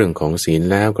ทเรื่องของศีล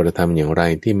แล้วกระทำอย่างไร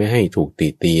ที่ไม่ให้ถูกติ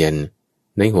เตียน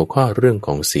ในหัวข้อเรื่องข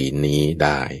องศีลนี้ไ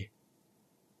ด้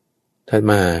ถัด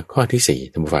มาข้อที่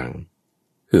4ท่านผู้ฟัง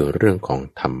คือเรื่องของ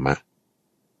ธรรมะ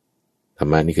ธร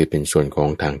รมะนี่คือเป็นส่วนของ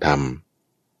ทางธรรม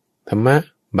ธรรมะ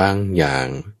บางอย่าง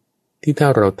ที่ถ้า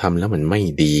เราทำแล้วมันไม่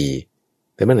ดี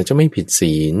แต่มันอาจจะไม่ผิด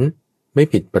ศีลไม่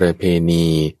ผิดประเพณี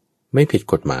ไม่ผิด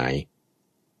กฎหมาย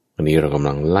วันนี้เรากำ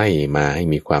ลังไล่มาให้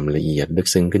มีความละเอียดลึก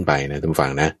ซึ้งขึ้นไปนะท่านผู้ฟั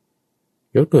งนะ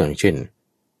ยกตัวอย่างเช่น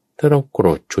ถ้าเราโกร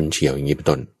ธฉุนเฉียวอย่างนี้เป็น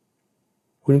ต้น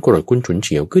คุณโกรธคุณฉุนเ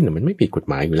ฉียวขึ้นมันไม่ผิดกฎ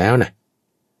หมายอยู่แล้วนะ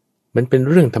มันเป็น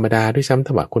เรื่องธรรมดาด้วยซ้ำถ้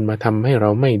าว่าคนมาทำให้เรา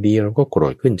ไม่ดีเราก็โกร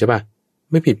ธขึ้นใช่ปะ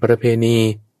ไม่ผิดประเพณี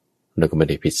เราก็ไม่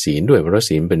ได้ผิดศีลด้วยเพราะ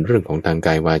ศีลเป็นเรื่องของทางก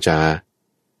ายวาจา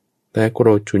แต่โกร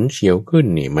ธฉุนเฉียวขึ้น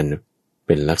นี่มันเ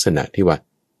ป็นลักษณะที่ว่า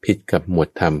ผิดกับหมวด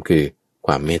ธรรมคือค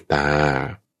วามเมตตา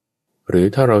หรือ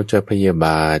ถ้าเราจะพยาบ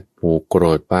าทผูกโกร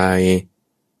ธไป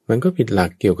มันก็ผิดหลั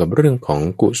กเกี่ยวกับเรื่องของ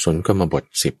กุศลกรรมบท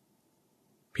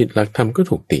10ผิดหลักธรรมก็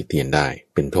ถูกติเตียนได้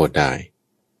เป็นโทษได้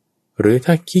หรือ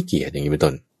ถ้าขี้เกียจอย่างนี้เป็น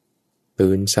ต้น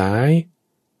ตื่นสาย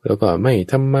แล้วก็ไม่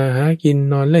ทำมาหากิน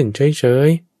นอนเล่นเฉย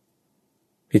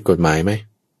ๆผิดกฎหมายไหม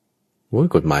โอ้ย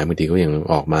กฎหมายบางทีก็ยัง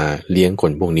ออกมาเลี้ยงค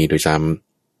นพวกนี้โดยซ้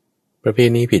ำประเพ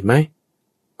ณีผิดไหม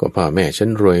ก็พ่อแม่ฉัน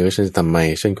รวยแล้วฉันจะทำไม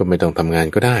ฉันก็ไม่ต้องทำงาน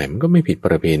ก็ได้มันก็ไม่ผิดป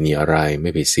ระเพณีอะไรไม่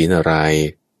ผิดศีลอะไร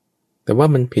แต่ว่า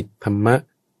มันผิดธรรมะ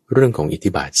เรื่องของอิทธิ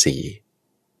บาท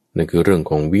4นั่นคือเรื่อง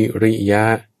ของวิริยะ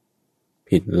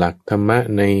ผิดหลักธรรมะ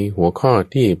ในหัวข้อ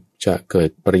ที่จะเกิด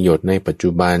ประโยชน์ในปัจจุ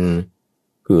บัน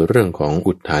คือเรื่องของ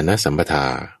อุทธานสัมปทา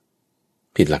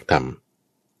ผิดหลักธรรม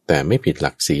แต่ไม่ผิดห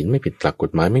ลักศีลไม่ผิดหลักก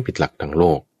ฎหมายไม่ผิดหลักทางโล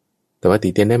กแต่ว่าติ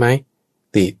เตียนได้ไหม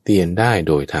ติเตียนได้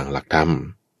โดยทางหลักธรรม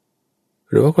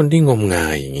หรือว่าคนที่งมงา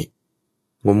ยอย่างนี้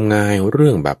งมงายเรื่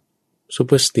องแบบ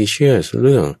superstitious เ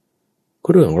รื่องเค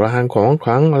รื่องรางของข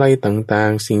ลังอะไรต่า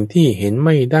งๆสิ่งที่เห็นไ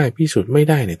ม่ได้พิสูจน์ไม่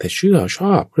ได้เนี่ยแต่เชื่อช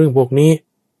อบเรื่องพวกนี้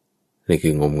นี่คื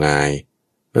องมงาย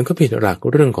มันก็ผิดหลัก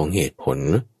เรื่องของเหตุผล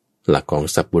หลักของ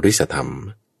สัพพุริสธรรม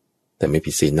แต่ไม่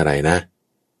ผิดศีลอะไรนะ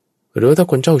หรือถ้า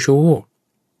คนเจ้าชู้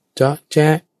เจาะแจ๊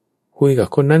ะคุยกับ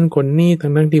คนนั้นคนนี้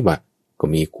ทั้งที่ว่าก็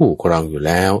มีคู่ครองอยู่แ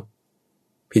ล้ว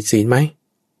ผิดศีลไหม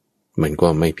มันก็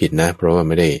ไม่ผิดนะเพราะว่าไ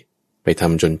ม่ได้ไปท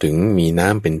ำจนถึงมีน้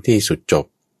ำเป็นที่สุดจบ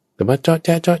แต่ว่าเจาะแ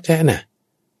จ๊ะน่ะ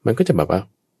มันก็จะแบบว่า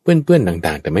เปื้อนต่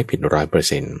างๆแต่ไม่ผิด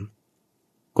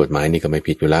100%กฎหมายนี่ก็ไม่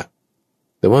ผิดอยู่ละ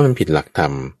แต่ว่ามันผิดหลักธรร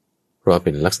มเพราะเ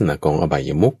ป็นลักษณะของอบาย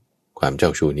มุขความเจ้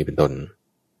าชู้นี้เป็นต้น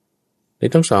ใน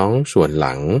ทั้งสองส่วนห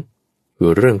ลังคือ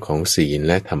เรื่องของศีล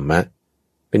และธรรมะ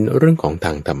เป็นเรื่องของท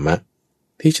างธรรมะ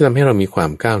ที่จะทำให้เรามีควา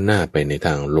มก้าวหน้าไปในท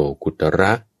างโลกุตร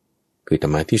ะคือธร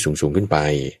รมะที่สูงขึ้นไป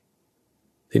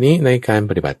ทีนี้ในการ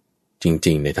ปฏิบัติจ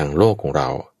ริงๆในทางโลกของเรา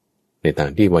ในทาง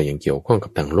ที่ว่ายังเกี่ยวข้องกั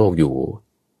บทางโลกอยู่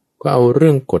ก็เอาเรื่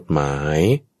องกฎหมาย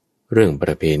เรื่องป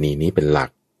ระเพณีนี้เป็นหลัก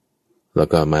แล้ว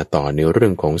ก็มาต่อในเรื่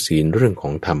องของศีลเรื่องขอ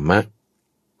งธรรมะ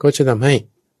ก็จะทำให้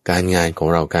การงานของ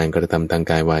เราการกระทำทาง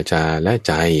กายวาจาและใ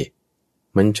จ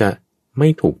มันจะไม่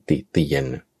ถูกติเตียน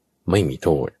ไม่มีโท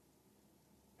ษ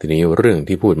ทีนี้เรื่อง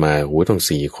ที่พูดมาต้อง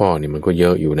4ข้อนี่มันก็เยอ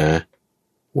ะอยู่นะ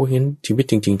เห็นชีวิต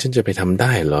จริงๆฉันจะไปทำไ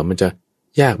ด้เหรอมันจะ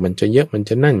ยากมันจะเยอะมัน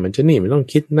จะนั่นมันจะนี่มันต้อง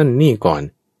คิดนั่นนี่ก่อน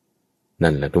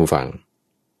นั่นแหละทุกฝั่ง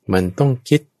มันต้อง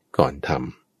คิดก่อนท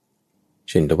ำ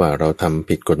เช่นถ้าว่าเราทำ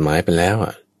ผิดกฎหมายไปแล้ว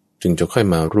จึงจะค่อย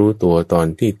มารู้ตัวตอน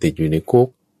ที่ติดอยู่ในคุก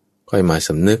ค่อยมาส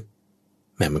ำนึก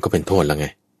แม้มันก็เป็นโทษแล้วไง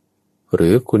หรื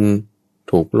อคุณ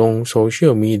ถูกลงโซเชีย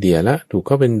ลมีเดียแล้วถูกเ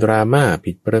ข้าเป็นดราม่า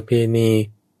ผิดประเพณี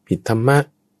ผิดธรรมะ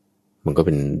มันก็เ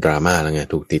ป็นดราม่าแล้วไง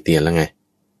ถูกติเตียนแล้วไง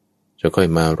จะค่อย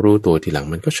มารู้ตัวทีหลัง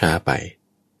มันก็ช้าไป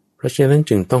เพราะฉะนั้น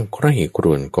จึงต้องใคร่คร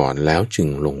วญก่อนแล้วจึง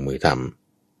ลงมือท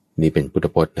ำนี่เป็นพุทธ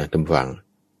พจน์นะท่านฟัง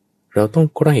เราต้อง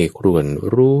ใคร่ครวญ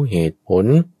รู้เหตุผล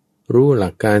รู้หลั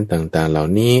กการต่างๆเหล่า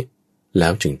นี้แล้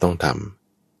วจึงต้องท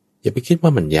ำอย่าไปคิดว่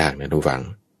ามันยากนะทุกฝัง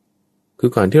คือ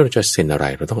ก่อนที่เราจะเซ็นอะไร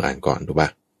เราต้องอ่านก่อนถูกปะ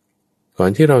ก่อน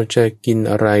ที่เราจะกิน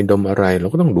อะไรดมอะไรเรา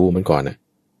ก็ต้องดูมันก่อนนะ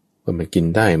ว่ามันกิน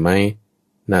ได้ไหม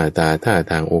หน้าตาท่า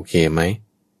ทางโอเคไหม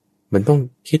มันต้อง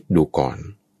คิดดูก่อน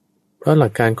เพราะหลั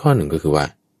กการข้อหนึ่งก็คือว่า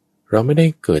เราไม่ได้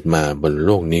เกิดมาบนโ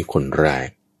ลกนี้คนแรก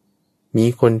มี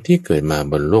คนที่เกิดมา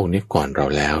บนโลกนี้ก่อนเรา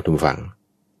แล้วทุกฝัง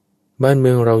บ้านเมื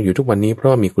องเราอยู่ทุกวันนี้เพรา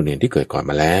ะมีคนอื่นที่เกิดก่อน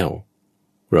มาแล้ว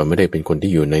เราไม่ได้เป็นคน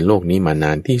ที่อยู่ในโลกนี้มาน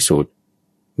านที่สุด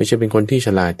ไม่ใช่เป็นคนที่ฉ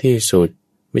ลาดที่สุด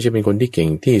ไม่ใช่เป็นคนที่เก่ง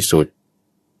ที่สุด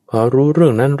พอรู้เรื่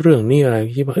องนั้นเรื่องนี้อะไร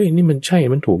คิดว่าเฮ้ยนี่มันใช่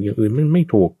มันถูกอย่างอื่นมันไม่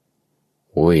ถูก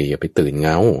โอ้ยอย่าไปตื่นเง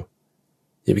า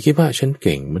อย่าไปคิดว่าฉันเ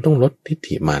ก่งมันต้องลดทิฏ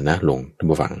ฐิมานะลงท่าน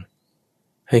ผู้ฟัง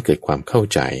ให้เกิดความเข้า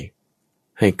ใจ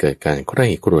ให้เกิดการใคร่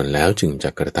ครวญแล้วจึงจะ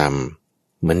กระท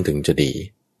ำมันถึงจะดี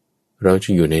เราจะ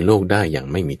อยู่ในโลกได้อย่าง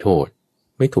ไม่มีโทษ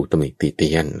ไม่ถูกตำหนิติเ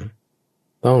ตียน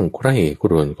ต้องใคร่ค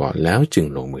รวญก่อนแล้วจึง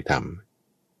ลงมือท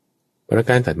ำประ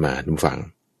การถัดมาท่านผู้ฟัง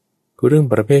คือเรื่อง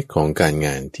ประเภทของการง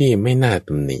านที่ไม่น่าต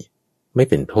ำหนิไม่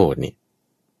เป็นโทษนี่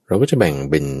เราก็จะแบ่ง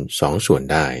เป็น2 ส่วน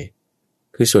ได้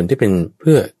คือส่วนที่เป็นเ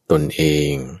พื่อตนเอ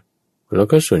งแล้ว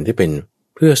ก็ส่วนที่เป็น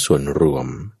เพื่อส่วนรวม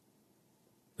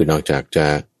คือนอกจากจะ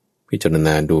พิจารณ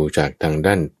าดูจากทาง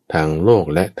ด้านทางโลก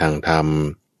และทางธรรม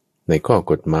ในข้อ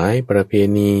กฎหมายประเพ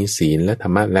ณีศีลและธร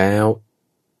รมะแล้ว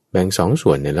แบ่ง2 ส่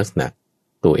วนในลักษณะ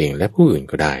ตัวเองและผู้อื่น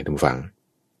ก็ได้ท่านผู้ฟัง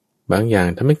บางอย่าง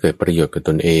ถ้าไม่เกิดประโยชน์กับต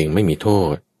นเองไม่มีโท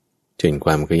ษเช่นค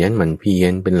วามขยันหมั่นเพีย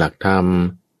รเป็นหลักธรรม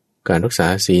การรักษา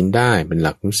ศีลได้เป็นห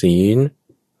ลักของศีล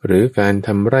หรือการท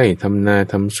ำไร่ทำนา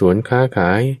ทำสวนค้าข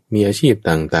ายมีอาชีพ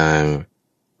ต่าง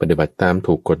ๆปฏิบัติตาม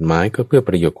ถูกกฎหมายก็เพื่อป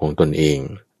ระโยชน์ของตนเอง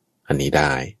อันนี้ไ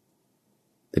ด้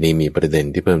ทีนี้มีประเด็น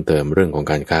ที่เพิ่มเติมเรื่องของ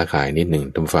การค้าขายนิดหนึ่ง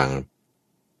ท่านฟัง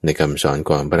ในคำสอน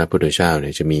ก่อนพระพุทธเจ้าเ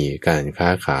นี่ยจะมีการค้า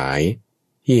ขาย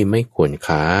ที่ไม่ควร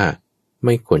ค้าไ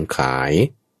ม่ควรขาย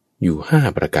อยู่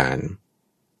5 ประการ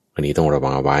อันนี้ต้องระวั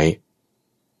งเอาไว้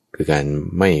คือการ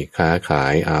ไม่ค้าขา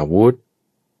ยอาวุธ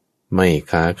ไม่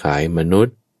ค้าขายมนุษ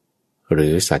ย์หรื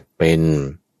อสัตว์เป็น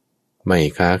ไม่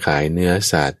ค้าขายเนื้อ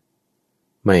สัตว์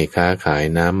ไม่ค้าขาย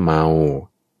น้ำเมา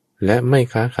และไม่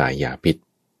ค้าขายยาพิษ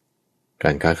ก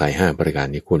ารค้าขาย5 ประการ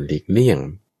นี้ควรหลีกเลี่ยง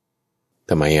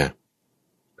ทำไม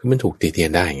คือมันถูกตีเตีย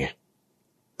นได้ไง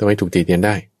ทำไมถูกตีเตียนไ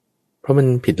ด้เพราะมัน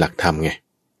ผิดหลักธรรมไง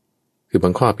คือบา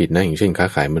งข้อผิดนะอย่างเช่นค้า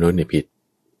ขายมนุษย์เนี่ยผิด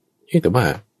แต่ว่า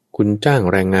คุณจ้าง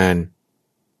แรงงาน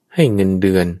ให้เงินเ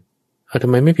ดือนทำ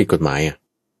ไมไม่ผิดกฎหมาย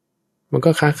มันก็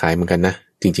ค้าขายเหมือนกันนะ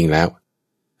จริงๆแล้ว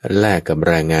แลกกับ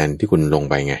แรงงานที่คุณลง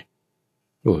ไปไง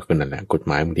ก็นั่นแหละกฎห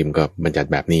มายบางทีมันก็บัญญัติ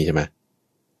แบบนี้ใช่ไหม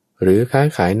หรือค้า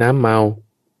ขายน้ำเมา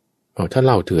ถ้าเห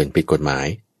ล้าเถื่อนผิดกฎหมาย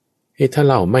ถ้าเ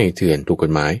หล้าไม่เถื่อนถูกก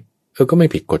ฎหมายก็ไม่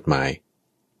ผิดกฎหมาย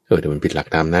แต่มันผิดหลัก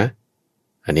ธรรมนะ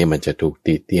อันนี้มันจะถูก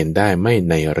ติเตียนได้ไม่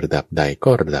ในระดับใด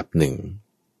ก็ระดับหนึ่ง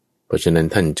เพราะฉะนั้น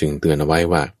ท่านจึงเตือนเอาไว้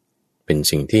ว่าเป็น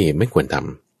สิ่งที่ไม่ควรท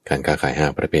ำการค้าขาย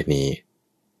5 ประเภทนี้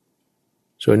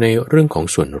ส่วนในเรื่องของ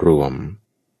ส่วนรวม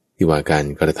ที่ว่าการ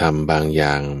กระทำบางอ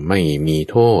ย่างไม่มี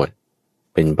โทษ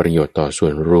เป็นประโยชน์ต่อส่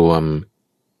วนรวม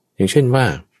อย่างเช่นว่า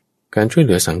การช่วยเห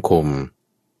ลือสังคม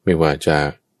ไม่ว่าจะ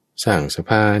สร้างสะ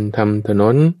พานทำถน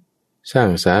นสร้าง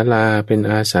ศาลาเป็น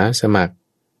อาสาสมัคร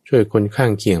ช่วยคนข้า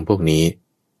งเคียงพวกนี้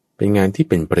เป็นงานที่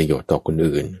เป็นประโยชน์ต่อคน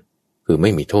อื่นคือไม่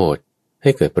มีโทษให้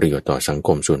เกิดประโยชน์ต่อสังค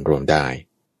มส่วนรวมได้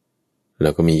แล้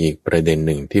วก็มีอีกประเด็นห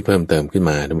นึ่งที่เพิ่มเติมขึ้น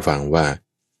มาท่านฟังว่า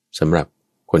สำหรับ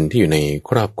คนที่อยู่ใน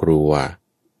ครอบครัว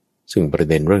ซึ่งประ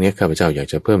เด็นเรื่องนี้ข้าพเจ้าอยาก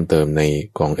จะเพิ่มเติมใน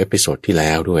ของเอพิโซดที่แ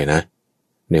ล้วด้วยนะ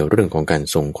ในเรื่องของการ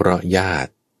สงเคราะห์ญา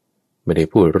ติไม่ได้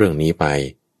พูดเรื่องนี้ไป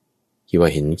คิดว่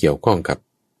าเห็นเกี่ยวข้องกับ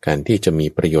การที่จะมี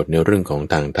ประโยชน์ในเรื่องของ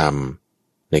ทางธรรม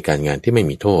ในการงานที่ไม่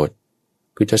มีโทษ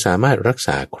คือจะสามารถรักษ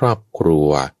าครอบครัว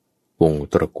วง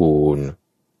ตระกูล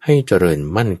ให้เจริญ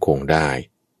มั่นคงได้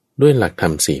ด้วยหลักธร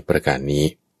รม4 ประการนี้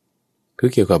คือ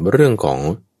เกี่ยวกับเรื่องของ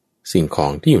สิ่งขอ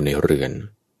งที่อยู่ในเรือน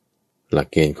หลัก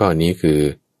เกณฑ์ข้อนี้คือ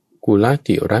กุล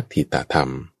ติรัตถิตธรรม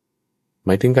หม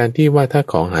ายถึงการที่ว่าถ้า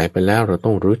ของหายไปแล้วเราต้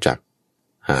องรู้จัก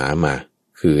หามา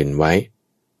คืนไว้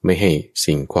ไม่ให้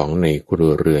สิ่งของในครั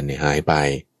วเรือนหายไป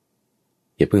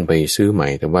อย่าเพิ่งไปซื้อใหม่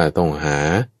แต่ว่าต้องหา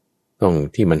ต้อง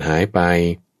ที่มันหายไป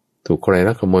ถูกใคร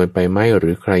ลักขโมยไปไหมหรื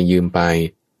อใครยืมไป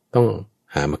ต้อง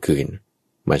หามาคืน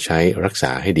มาใช้รักษ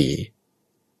าให้ดี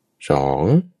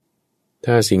 2.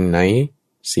 ถ้าสิ่งไหน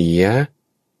เสีย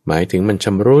หมายถึงมันช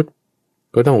ำรุด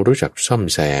ก็ต้องรู้จักซ่อม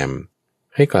แซม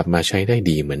ให้กลับมาใช้ได้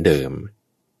ดีเหมือนเดิม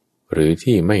หรือ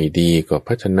ที่ไม่ดีก็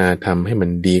พัฒนาทำให้มัน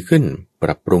ดีขึ้นป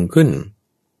รับปรุงขึ้น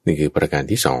นี่คือประการ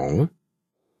ที่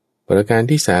2ประการ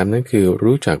ที่3นั้นคือ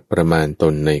รู้จักประมาณต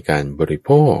นในการบริโ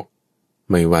ภค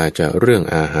ไม่ว่าจะเรื่อง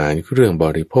อาหารเครื่องบ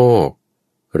ริโภค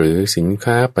หรือสิน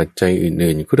ค้าปัจจัย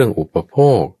อื่นๆเครื่องอุปโภ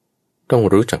คต้อง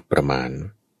รู้จักประมาณ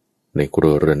ในครั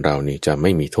วเรือนเรานี่จะไ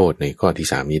ม่มีโทษในข้อที่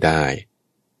3นี้ได้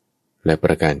และป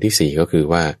ระการที่4ก็คือ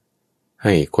ว่าใ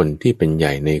ห้คนที่เป็นให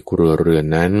ญ่ในครัวเรือน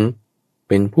นั้น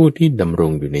เป็นผู้ที่ดำร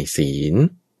งอยู่ในศีล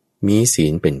มีศี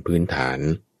ลเป็นพื้นฐาน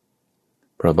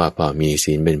เพราะว่าพอมี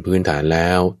ศีลเป็นพื้นฐานแล้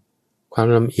วความ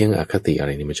ลำเอียงอคติอะไร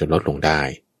นี่มันจะลดลงได้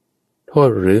โทษ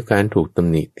หรือการถูกตำ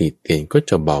หนิติเตียนก็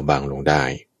จะเบาบางลงได้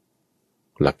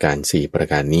หลักการ4ประ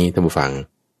การนี้ท่านผู้ฟัง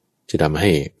จะทำใ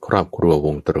ห้ครอบครัวว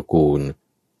งตระกูล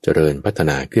เจริญพัฒ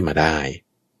นาขึ้นมาได้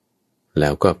แล้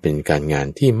วก็เป็นการงาน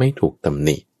ที่ไม่ถูกตำห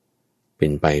นิเป็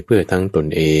นไปเพื่อทั้งตน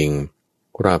เอง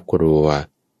ครอบครัว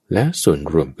และส่วน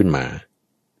รวมขึ้นมา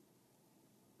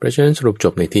เพราะฉะนั้นสรุปจ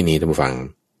บในที่นี้ท่านผู้ฟัง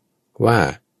ว่า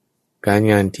การ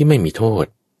งานที่ไม่มีโทษ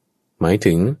หมาย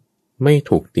ถึงไม่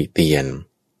ถูกติเตียน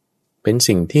เป็น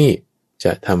สิ่งที่จ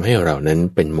ะทำให้เรานั้น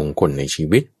เป็นมงคลในชี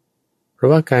วิตเพราะ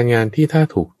ว่าการงานที่ถ้า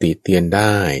ถูกติเตียนไ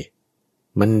ด้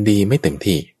มันดีไม่เต็ม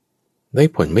ที่ได้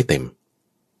ผลไม่เต็ม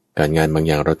การงานบางอ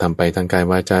ย่างเราทำไปทางกาย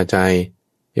วาจาใจ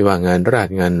ไม่ว่างานราช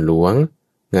งานหลวง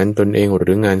งานตนเองห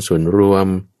รืองานส่วนรวม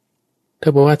ถ้า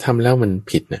บอกว่าทำแล้วมัน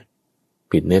ผิดนะ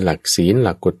ผิดในหลักศีลห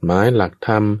ลักกฎหมายหลักธ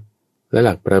รรมและห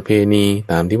ลักประเพณี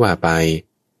ตามที่ว่าไป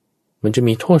มันจะ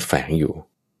มีโทษแฝงอยู่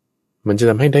มันจะ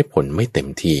ทำให้ได้ผลไม่เต็ม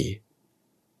ที่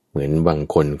เหมือนบาง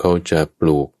คนเขาจะป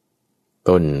ลูก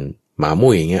ต้นหมา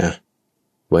มุ้ยอย่างเงี้ย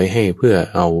ไว้ให้เพื่อ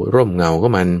เอาร่มเงาก็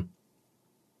มัน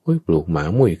ปลูกหมา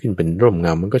มุ้ยขึ้นเป็นร่มเง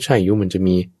ามันก็ใช่ยุมันจะ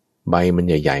มีใบมัน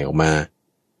ใหญ่ๆออกมา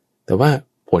แต่ว่า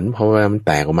ผลพอเวลามันแ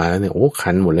ตกออกมาแล้วเนี่ย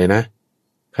คันหมดเลยนะ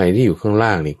ใครที่อยู่ข้างล่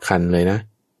างนี่คันเลยนะ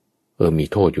มี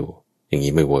โทษอยู่อย่าง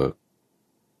นี้ไม่เวิร์ก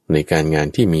ในการงาน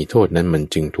ที่มีโทษนั้นมัน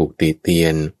จึงถูกตีเตีย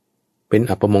นเป็น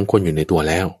อัปมงคลอยู่ในตัว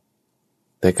แล้ว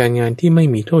แต่การงานที่ไม่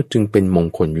มีโทษจึงเป็นมง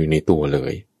คลอยู่ในตัวเล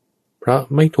ยเพราะ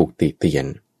ไม่ถูกตีเตียน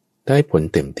ได้ผล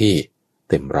เต็มที่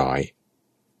เต็มร้อย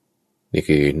นี่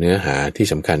คือเนื้อหาที่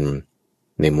สำคัญ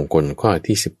ในมงคลข้อ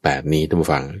ที่18นี้ท่านผู้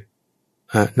ฟัง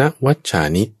อนวัชชา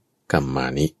นิกัมมา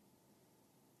นิ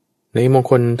ในมง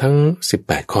คลทั้ง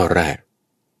18ข้อแรก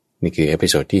นี่คือเอพิ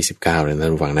โซดที่19แล้วท่า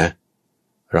นผู้ฟังนะ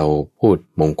เราพูด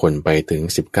มงคลไปถึง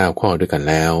19ข้อด้วยกัน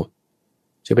แล้ว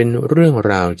จะเป็นเรื่อง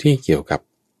ราวที่เกี่ยวกับ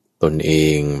ตนเอ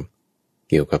ง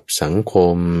เกี่ยวกับสังค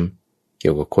มเกี่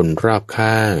ยวกับคนรอบ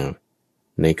ข้าง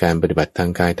ในการปฏิบัติทา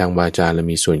งกายทางวาจาและ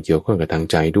มีส่วนเกี่ยวข้องกับทาง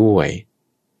ใจด้วย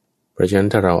เพราะฉะนั้น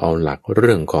ถ้าเราเอาหลักเ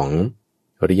รื่องของ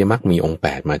อริยมรรคมีองค์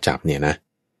8มาจับเนี่ยนะ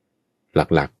ห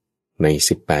ลักๆใน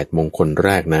18มงคลแร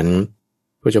กนั้น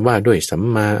ก็จะว่าด้วยสัม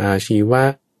มาอาชีวะ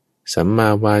สัมมา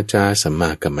วาจาสัมมา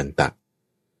กัมมันตะ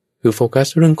คือโฟกัส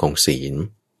เรื่องของศีล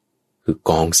คือ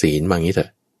กองศีลบางนี้เถอ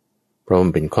ะเพราะมั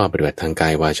นเป็นข้อปฏิบัติทางกา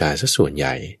ยวาจาซะส่วนให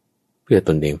ญ่เพื่อต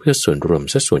นเองเพื่อส่วนรวม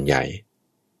ซะส่วนใหญ่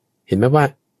เห็นไหมว่า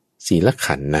ศีล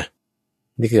ขันธ์นะ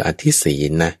นี่คืออธิศี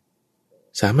ลนะ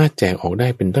สามารถแจกออกได้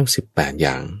เป็นตั้ง18อ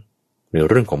ย่างใน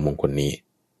เรื่องของมงคลนี้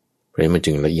เพราะมัน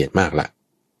จึงละเอียดมากละ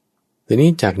ทีนี้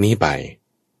จากนี้ไป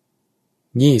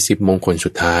20มงคลสุ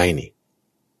ดท้ายนี่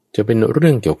จะเป็นเรื่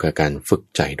องเกี่ยวกับการฝึก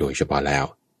ใจโดยเฉพาะแล้ว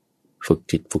ฝึก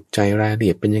จิตฝึกใจรายละเอี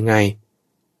ยดเป็นยังไง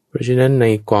เพราะฉะนั้นใน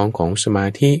กองของสมา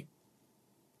ธิ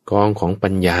กองของปั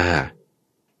ญญา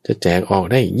จะแจกออก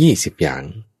ได้20อย่าง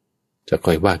จะ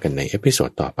ค่อยว่ากันในเอพิโซด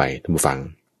ต่อไปท่านผู้ฟัง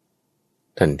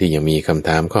ท่านที่ยังมีคำถ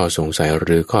ามข้อสงสัยห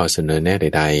รือข้อเสนอแนะใ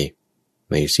ด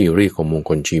ๆในซีรีส์ของมง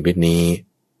คลชีวิตนี้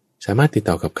สามารถติด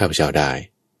ต่อกับข้าพเจ้าได้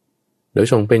โดย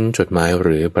ส่งเป็นจดหมายห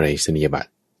รือไปรษณียบัต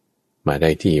รมาได้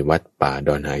ที่วัดป่าด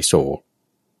อนหายโศก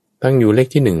ตั้งอยู่เลข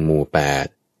ที่1หมู่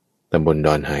8ตำบลด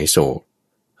อนหายโศก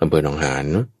อำเภอหนองหาน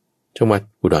จังหวัด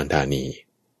อุดรธานี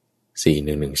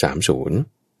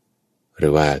41130หรื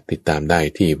อว่าติดตามได้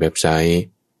ที่เว็บไซต์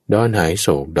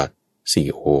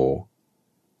donhaisok.co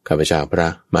ข้าพเจ้าพระ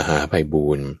มหาไพบู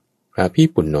ลย์พระพี่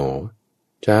ปุณโญ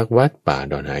จากวัดป่า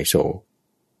ดอนหายโศก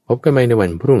พบกันใหม่ในวั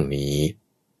นพรุ่งนี้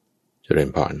เจริญ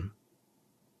พร